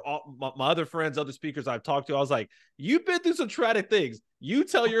 I've heard all my other friends, other speakers I've talked to, I was like, you've been through some traumatic things, you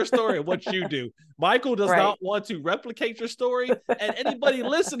tell your story and what you do. Michael does not want to replicate your story, and anybody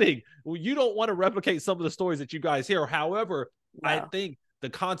listening, you don't want to replicate some of the stories that you guys hear. However, I think the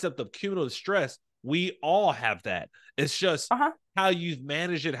concept of cumulative stress, we all have that. It's just how you've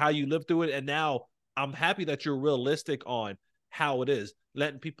managed it, how you live through it. And now I'm happy that you're realistic on how it is,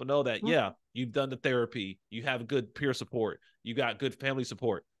 letting people know that, you've done the therapy, you have good peer support, you got good family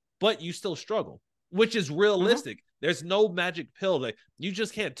support, but you still struggle, which is realistic. There's no magic pill. Like, you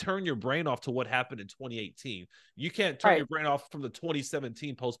just can't turn your brain off to what happened in 2018. You can't turn your brain off from the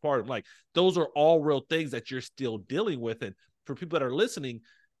 2017 postpartum. Like, those are all real things that you're still dealing with. And for people that are listening,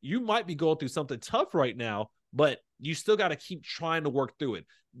 you might be going through something tough right now, but you still got to keep trying to work through it.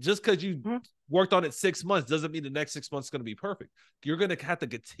 Just because you worked on it 6 months doesn't mean the next 6 months is going to be perfect. You're going to have to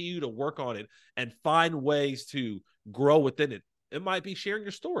continue to work on it and find ways to grow within it. It might be sharing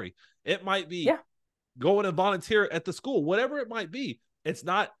your story. It might be going and volunteer at the school, whatever it might be. It's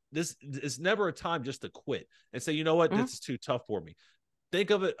never a time just to quit and say, you know what, this is too tough for me.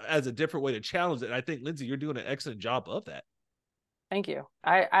 Think of it as a different way to challenge it. And I think, Lindsay, you're doing an excellent job of that. Thank you.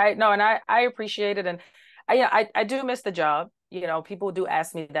 I know, and I appreciate it. And I do miss the job. You know, people do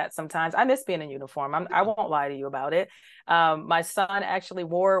ask me that sometimes. I miss being in uniform. I won't lie to you about it. My son actually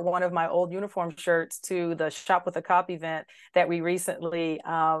wore one of my old uniform shirts to the Shop with a Cop event that we recently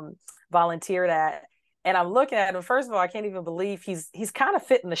volunteered at. And I'm looking at him. First of all, I can't even believe he's kind of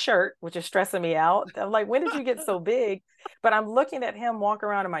fitting the shirt, which is stressing me out. I'm like, when did you get so big? But I'm looking at him walk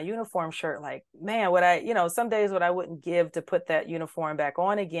around in my uniform shirt, like, man, some days what I wouldn't give to put that uniform back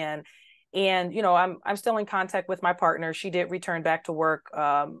on again. And, I'm still in contact with my partner. She did return back to work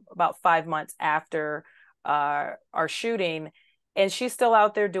about 5 months after our shooting. And she's still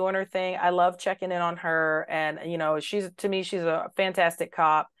out there doing her thing. I love checking in on her. And, she's a fantastic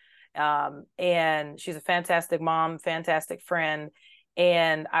cop. And she's a fantastic mom, fantastic friend.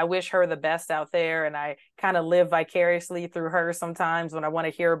 And I wish her the best out there. And I kind of live vicariously through her sometimes when I want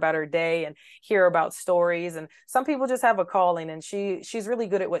to hear about her day and hear about stories. And some people just have a calling, and she's really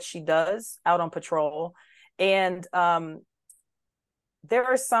good at what she does out on patrol. And there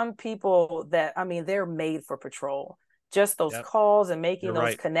are some people that, they're made for patrol, just those calls and making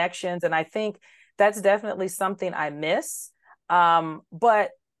those connections. And I think that's definitely something I miss.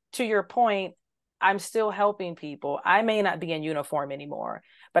 But to your point, I'm still helping people. I may not be in uniform anymore,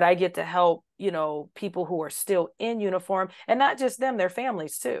 but I get to help, people who are still in uniform, and not just them, their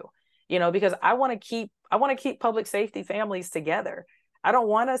families too, because I want to keep public safety families together. I don't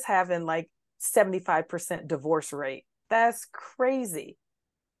want us having like 75% divorce rate. That's crazy.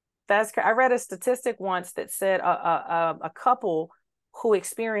 I read a statistic once that said a couple who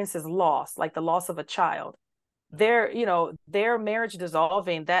experiences loss, like the loss of a child, their marriage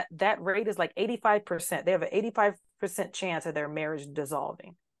dissolving, that rate is like 85%. They have an 85% chance of their marriage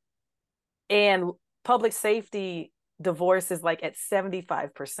dissolving. And public safety divorce is like at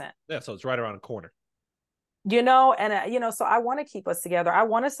 75%. Yeah, so it's right around the corner. So I want to keep us together. I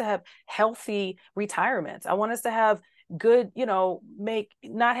want us to have healthy retirements. I want us to have good,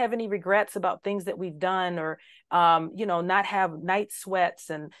 not have any regrets about things that we've done, or, not have night sweats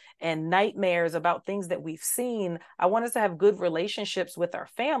and nightmares about things that we've seen. I want us to have good relationships with our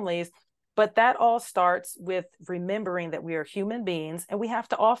families, but that all starts with remembering that we are human beings and we have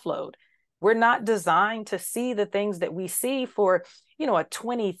to offload. We're not designed to see the things that we see for, a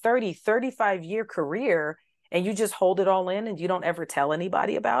 20, 30, 35-year career, and you just hold it all in and you don't ever tell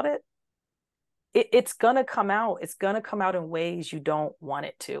anybody about it. It's going to come out. It's going to come out in ways you don't want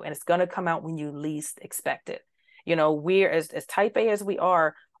it to. And it's going to come out when you least expect it. We're as type A as we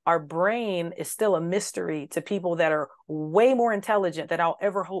are, our brain is still a mystery to people that are way more intelligent than I'll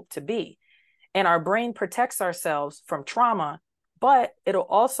ever hope to be. And our brain protects ourselves from trauma, but it'll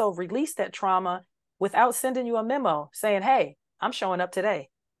also release that trauma without sending you a memo saying, hey, I'm showing up today.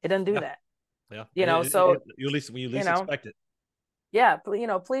 It doesn't do that. Yeah. So you least when you least expect it. Yeah,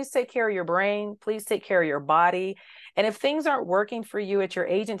 please take care of your brain. Please take care of your body. And if things aren't working for you at your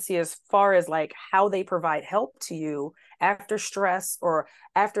agency, as far as like how they provide help to you after stress or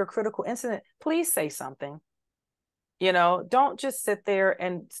after a critical incident, please say something. Don't just sit there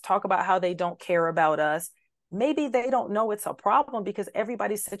and talk about how they don't care about us. Maybe they don't know it's a problem because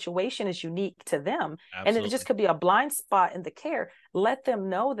everybody's situation is unique to them. And it just Absolutely. could be a blind spot in the care. Let them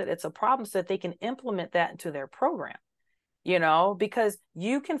know that it's a problem so that they can implement that into their program. Because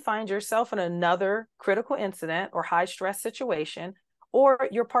you can find yourself in another critical incident or high stress situation, or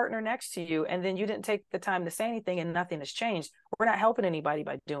your partner next to you, and then you didn't take the time to say anything and nothing has changed. We're not helping anybody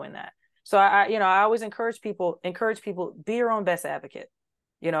by doing that. So I always encourage people, be your own best advocate.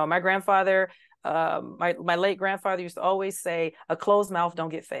 My grandfather, my late grandfather used to always say, a closed mouth don't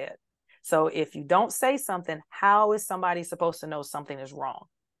get fed. So if you don't say something, how is somebody supposed to know something is wrong?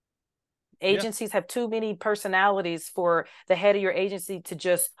 Agencies have too many personalities for the head of your agency to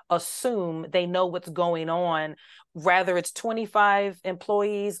just assume they know what's going on, whether it's 25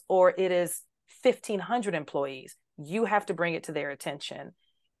 employees or it is 1,500 employees. You have to bring it to their attention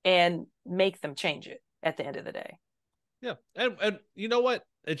and make them change it at the end of the day. Yeah. And you know what?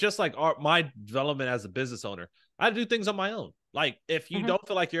 It's just like my development as a business owner. I do things on my own. Like if you don't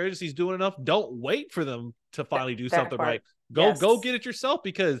feel like your agency's doing enough, don't wait for them to finally do something right. Go get it yourself,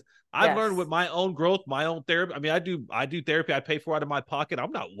 because I've learned with my own growth, my own therapy. I mean, I do therapy. I pay for it out of my pocket.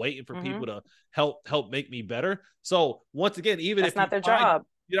 I'm not waiting for people to help make me better. So once again, even that's if not their job,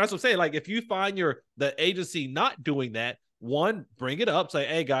 that's what I'm saying. Like if you find the agency not doing that, one, bring it up, say,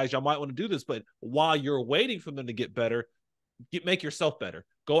 hey guys, y'all might want to do this. But while you're waiting for them to get better, make yourself better.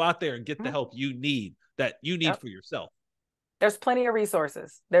 Go out there and get the help you need for yourself. There's plenty of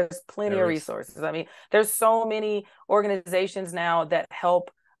resources. I mean, there's so many organizations now that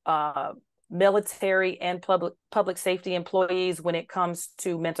help military and public safety employees when it comes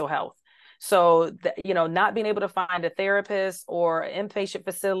to mental health. So, not being able to find a therapist or an inpatient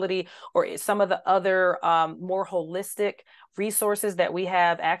facility or some of the other more holistic resources that we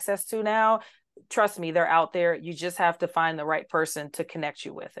have access to now, trust me, they're out there. You just have to find the right person to connect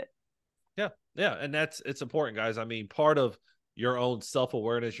you with it. Yeah. Yeah. And it's important, guys. I mean, part of your own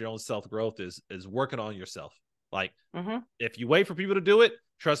self-awareness, your own self-growth is working on yourself. Like if you wait for people to do it,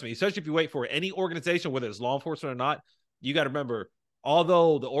 trust me, especially if you wait for any organization, whether it's law enforcement or not, you got to remember,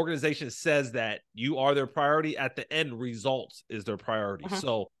 although the organization says that you are their priority, at the end, results is their priority.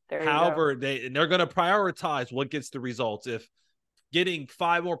 So however they're going to prioritize what gets the results. If getting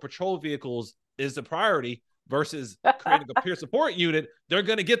 5 more patrol vehicles is the priority versus creating a peer support unit, they're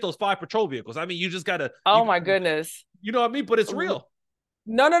going to get those 5 patrol vehicles. I mean, you just got to. Oh my goodness. You know what I mean? But it's real.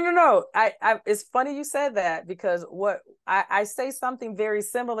 No. It's funny you said that, because what I say something very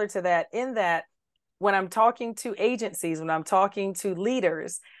similar to that, in that when I'm talking to agencies, when I'm talking to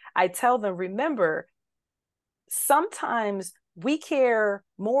leaders, I tell them, remember, sometimes we care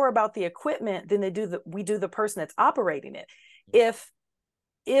more about the equipment than we do the person that's operating it.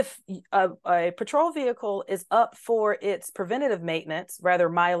 If a patrol vehicle is up for its preventative maintenance, rather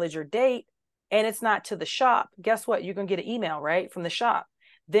mileage or date, and it's not to the shop, guess what? You're going to get an email, right, from the shop,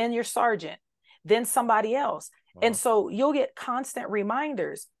 then your sergeant, then somebody else. Wow. And so you'll get constant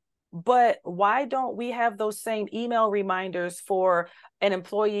reminders. But why don't we have those same email reminders for an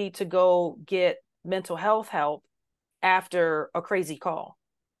employee to go get mental health help after a crazy call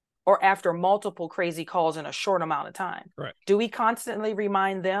or after multiple crazy calls in a short amount of time? Right. Do we constantly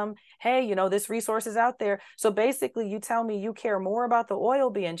remind them, hey, this resource is out there? So basically you tell me you care more about the oil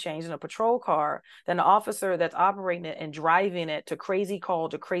being changed in a patrol car than the officer that's operating it and driving it to crazy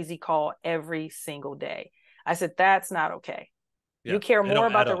call every single day. I said, that's not okay. Yeah, you care more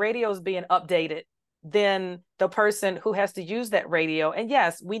about the radios being updated than the person who has to use that radio. And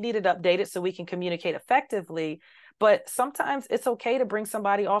yes, we need it updated so we can communicate effectively. But sometimes it's okay to bring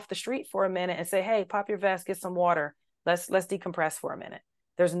somebody off the street for a minute and say, hey, pop your vest, get some water. Let's decompress for a minute.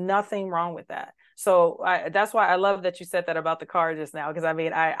 There's nothing wrong with that. So that's why I love that you said that about the car just now, because I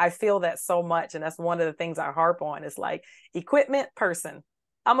mean, I feel that so much. And that's one of the things I harp on. It's like equipment, person.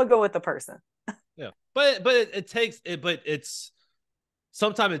 I'm going to go with the person. Yeah. But it's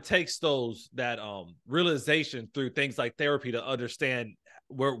sometimes it takes that realization through things like therapy to understand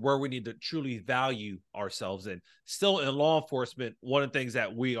where we need to truly value ourselves. And still in law enforcement, one of the things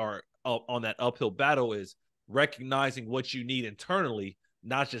that we are on that uphill battle is recognizing what you need internally,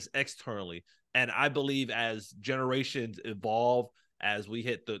 not just externally. And I believe as generations evolve, as we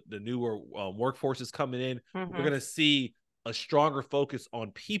hit the newer workforces coming in, we're going to see a stronger focus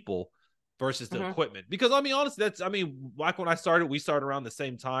on people versus the equipment. Because I mean, honestly, like when we started around the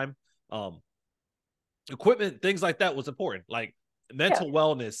same time. Equipment, things like that was important. Like mental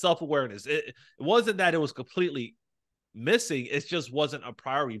wellness, self-awareness. It wasn't that it was completely missing. It just wasn't a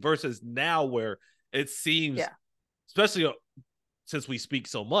priority versus now where it seems, especially since we speak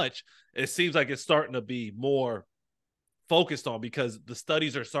so much, it seems like it's starting to be more focused on because the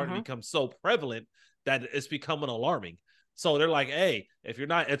studies are starting to become so prevalent that it's becoming alarming. So they're like, hey, if you're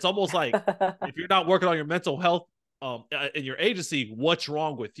not, it's almost like if you're not working on your mental health in your agency, what's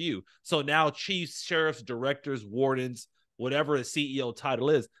wrong with you? So now chiefs, sheriffs, directors, wardens, whatever a CEO title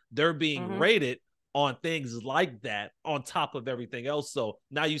is, they're being rated on things like that on top of everything else. So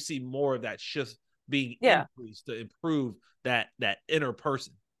now you see more of that shift being increased to improve that inner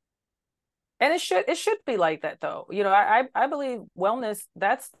person. And it should be like that though. You know, I believe wellness,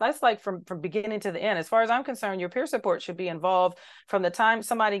 that's like from beginning to the end. As far as I'm concerned, your peer support should be involved from the time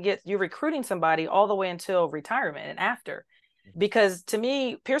you're recruiting somebody all the way until retirement and after. Because to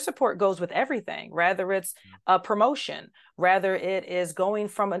me, peer support goes with everything, rather it's a promotion, rather it is going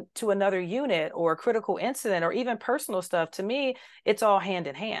to another unit or a critical incident or even personal stuff. To me, it's all hand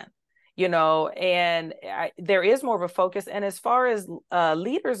in hand, you know, and there is more of a focus. And as far as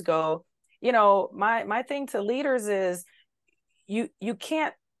leaders go, you know, my thing to leaders is you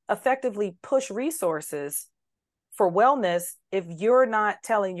can't effectively push resources for wellness if you're not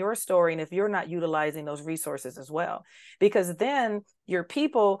telling your story and if you're not utilizing those resources as well. Because then your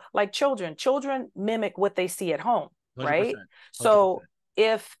people, like children mimic what they see at home, 100%, right? 100%. So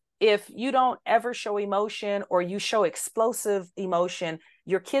if you don't ever show emotion or you show explosive emotion,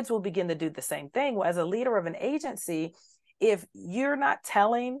 your kids will begin to do the same thing. Well, as a leader of an agency, if you're not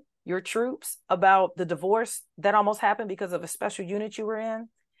telling your troops about the divorce that almost happened because of a special unit you were in,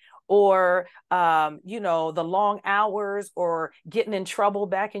 or, you know, the long hours or getting in trouble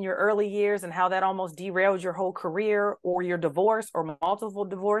back in your early years and how that almost derailed your whole career or your divorce or multiple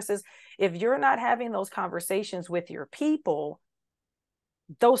divorces. If you're not having those conversations with your people,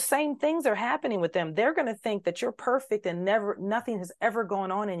 those same things are happening with them. They're going to think that you're perfect and nothing has ever gone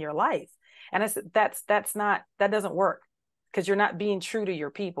on in your life. And that doesn't work. Because you're not being true to your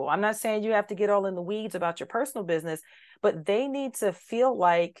people. I'm not saying you have to get all in the weeds about your personal business, but they need to feel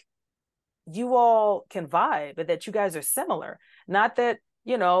like you all can vibe and that you guys are similar. Not that,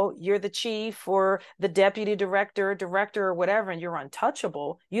 you know, you're the chief or the deputy director or whatever, and you're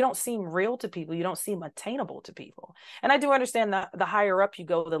untouchable. You don't seem real to people. You don't seem attainable to people. And I do understand that the higher up you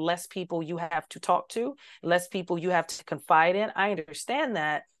go, the less people you have to talk to, less people you have to confide in. I understand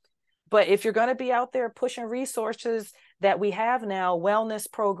that. But if you're going to be out there pushing resources that we have now, wellness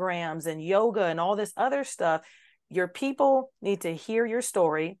programs and yoga and all this other stuff, your people need to hear your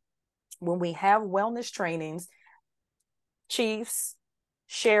story. When we have wellness trainings, chiefs,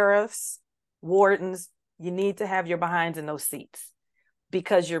 sheriffs, wardens, you need to have your behinds in those seats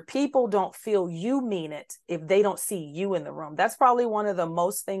because your people don't feel you mean it if they don't see you in the room. That's probably one of the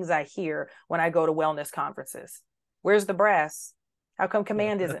most things I hear when I go to wellness conferences. Where's the brass? How come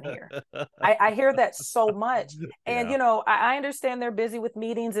command isn't here? I hear that so much. And, you know, I understand they're busy with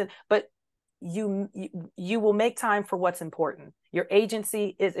meetings, but you will make time for what's important. If your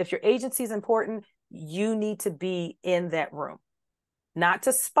agency is important, you need to be in that room, not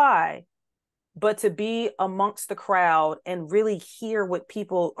to spy, but to be amongst the crowd and really hear what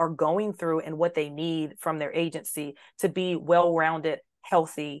people are going through and what they need from their agency to be well-rounded,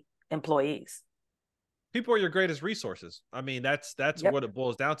 healthy employees. People are your greatest resources. I mean, that's what it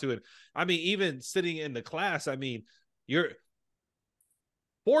boils down to. And I mean, even sitting in the class, I mean,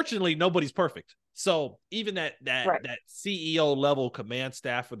 fortunately, nobody's perfect. So even that CEO level command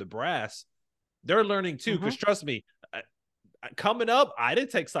staff for the brass, they're learning too. Because trust me, coming up, I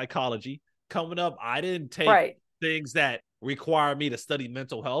didn't take psychology. Coming up, I didn't take things that require me to study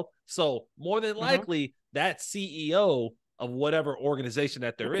mental health. So more than likely, that CEO of whatever organization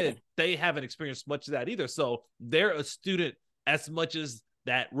that they're in, they haven't experienced much of that either. So they're a student as much as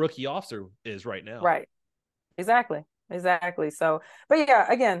that rookie officer is right now. Right. Exactly. So, but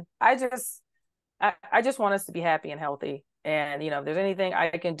yeah, again, I just want us to be happy and healthy. And, you know, if there's anything I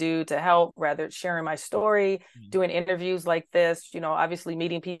can do to help, rather it's sharing my story, doing interviews like this, you know, obviously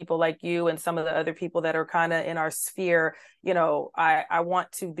meeting people like you and some of the other people that are kind of in our sphere, you know, I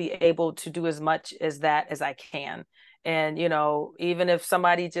want to be able to do as much as that as I can. And, you know, even if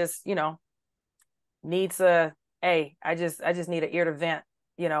somebody just, you know, needs I just need an ear to vent,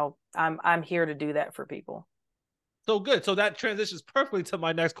 you know, I'm here to do that for people. So good. So that transitions perfectly to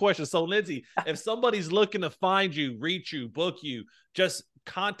my next question. So Lindsay, if somebody's looking to find you, reach you, book you, just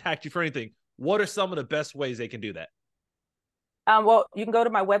contact you for anything, what are some of the best ways they can do that? Well, you can go to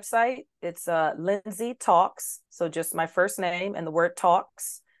my website. It's Lindsay Talks. So just my first name and the word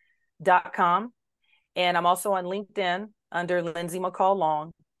talks.com. And I'm also on LinkedIn. under Lindsay McCall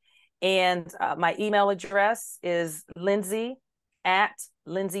Long. And my email address is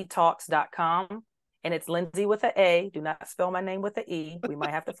lindsay@lindsaytalks.com. And it's Lindsay with an A. Do not spell my name with an E. We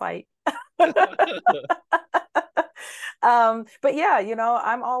might have to fight. But yeah,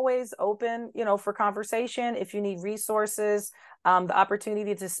 I'm always open, for conversation. If you need resources, the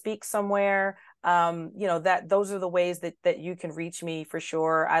opportunity to speak somewhere, those are the ways that you can reach me for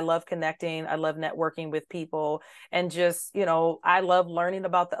sure. I love connecting. I love networking with people, and just, I love learning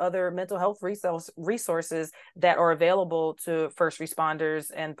about the other mental health resources that are available to first responders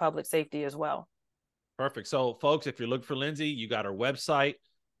and public safety as well. Perfect. So folks, if you're looking for Lindsay, you got her website,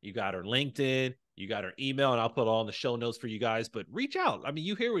 you got her LinkedIn, you got her email, and I'll put it all in the show notes for you guys, but reach out. I mean,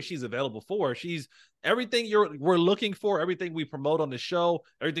 you hear what she's available for. She's everything we're looking for, everything we promote on the show,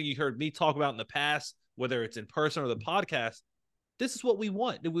 everything you heard me talk about in the past, whether it's in person or the podcast. This is what we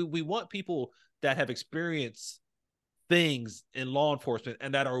want. We want people that have experienced things in law enforcement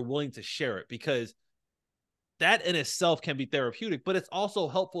and that are willing to share it, because that in itself can be therapeutic, but it's also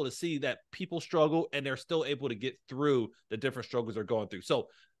helpful to see that people struggle and they're still able to get through the different struggles they're going through. So,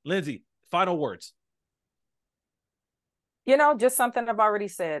 Lindsay, final words. Just something I've already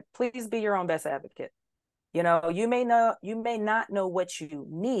said. Please be your own best advocate. You may not know what you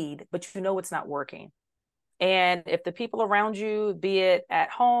need, but it's not working. And if the people around you, be it at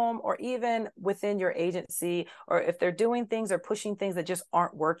home or even within your agency, or if they're doing things or pushing things that just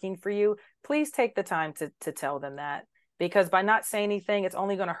aren't working for you, please take the time to tell them that, because by not saying anything, it's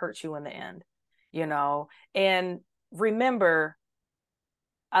only going to hurt you in the end, And remember,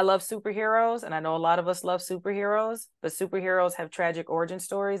 I love superheroes, and I know a lot of us love superheroes, but superheroes have tragic origin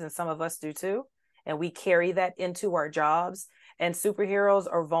stories, and some of us do too. And we carry that into our jobs. And superheroes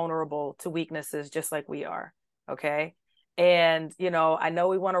are vulnerable to weaknesses just like we are. Okay. And, I know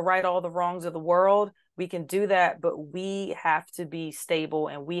we want to right all the wrongs of the world. We can do that, but we have to be stable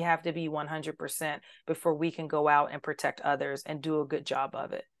and we have to be 100% before we can go out and protect others and do a good job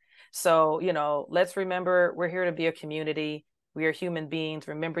of it. So, let's remember, we're here to be a community. We are human beings.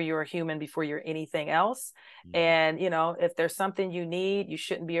 Remember, you're a human before you're anything else. And, if there's something you need, you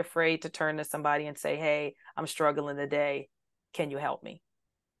shouldn't be afraid to turn to somebody and say, hey, I'm struggling today. Can you help me?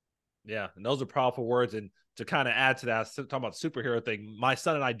 Yeah. And those are powerful words. And to kind of add to that, talking about the superhero thing, my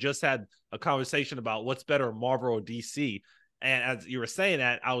son and I just had a conversation about what's better, Marvel or DC. And as you were saying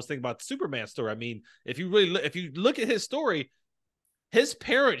that, I was thinking about the Superman story. I mean, if you look at his story, his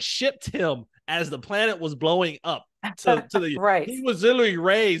parents shipped him as the planet was blowing up to the right. He was literally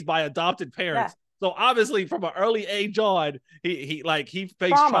raised by adopted parents. Yeah. So obviously from an early age on, he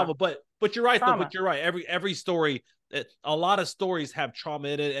faced trauma. But you're right, though. But you're right. Every story, a lot of stories have trauma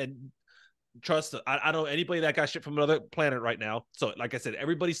in it, and trust, I don't know anybody that got shipped from another planet right now. So like I said,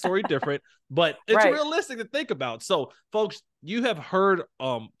 everybody's story different, but it's realistic to think about. So folks, you have heard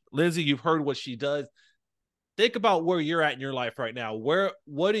Lindsay, you've heard what she does. Think about where you're at in your life right now.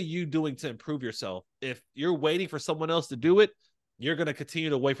 What are you doing to improve yourself? If you're waiting for someone else to do it, you're going to continue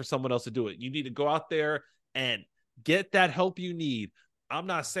to wait for someone else to do it. You need to go out there and get that help you need. I'm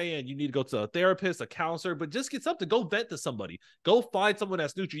not saying you need to go to a therapist, a counselor, but just get something. Go vent to somebody. Go find someone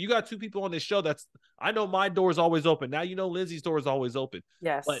that's neutral. You got two people on this show I know my door is always open. Now Lindsay's door is always open.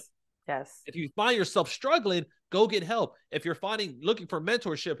 Yes. But yes. If you find yourself struggling, go get help. If you're looking for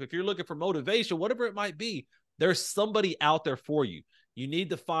mentorship, if you're looking for motivation, whatever it might be, there's somebody out there for you. You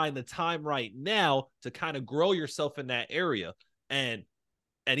need to find the time right now to kind of grow yourself in that area. And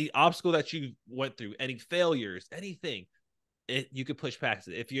any obstacle that you went through, any failures, anything, you could push past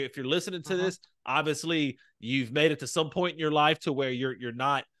it. If you're listening to this, obviously you've made it to some point in your life to where you're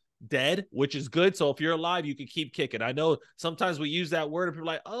not dead, which is good. So if you're alive, you can keep kicking. I know sometimes we use that word and people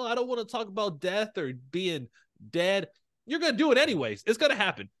are like, oh, I don't want to talk about death or being dead. You're going to do it anyways. It's going to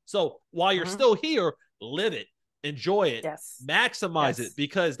happen. So while you're still here, live it, enjoy it, maximize it,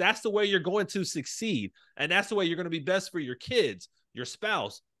 because that's the way you're going to succeed. And that's the way you're going to be best for your kids, your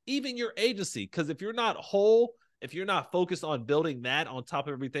spouse, even your agency. Because if you're not whole, if you're not focused on building that on top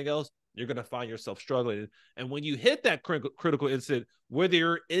of everything else, you're going to find yourself struggling. And when you hit that critical incident, whether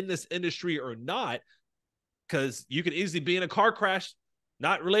you're in this industry or not, because you could easily be in a car crash,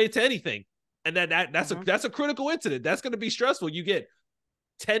 not related to anything. And that's a critical incident. That's going to be stressful. You get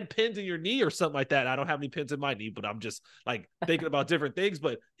 10 pins in your knee or something like that. I don't have any pins in my knee, but I'm just like thinking about different things.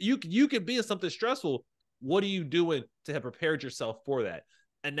 But you can be in something stressful. What are you doing to have prepared yourself for that?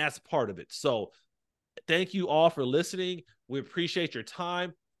 And that's part of it. So thank you all for listening. We appreciate your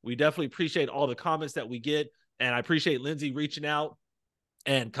time. We definitely appreciate all the comments that we get. And I appreciate Lindsay reaching out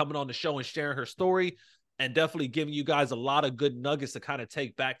and coming on the show and sharing her story, and definitely giving you guys a lot of good nuggets to kind of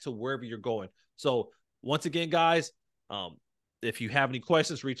take back to wherever you're going. So once again, guys, If you have any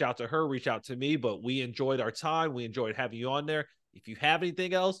questions, reach out to her, reach out to me. But we enjoyed our time. We enjoyed having you on there. If you have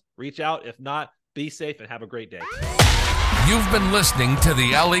anything else, reach out. If not, be safe and have a great day. You've been listening to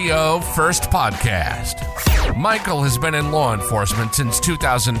the LEO First Podcast. Michael has been in law enforcement since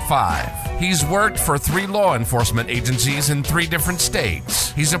 2005. He's worked for 3 law enforcement agencies in 3 different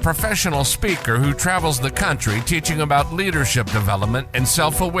states. He's a professional speaker who travels the country teaching about leadership development and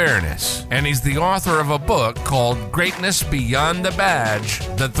self-awareness. And he's the author of a book called Greatness Beyond the Badge: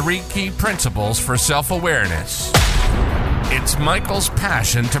 The 3 Key Principles for Self-Awareness. It's Michael's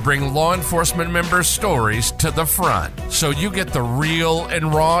passion to bring law enforcement members' stories to the front, so you get the real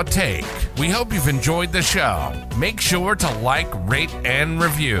and raw take. We hope you've enjoyed the show. Make sure to like, rate, and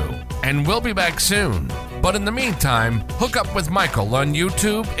review. And we'll be back soon. But in the meantime, hook up with Michael on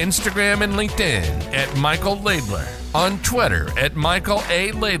YouTube, Instagram, and LinkedIn at Michael Laidler, on Twitter at Michael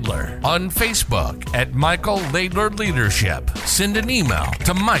A. Laidler, on Facebook at Michael Laidler Leadership. Send an email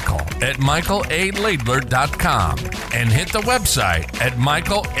to michael@michaelalaidler.com and hit the website at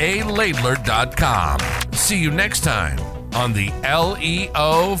michaelalaidler.com. See you next time on the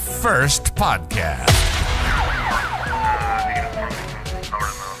LEO First Podcast.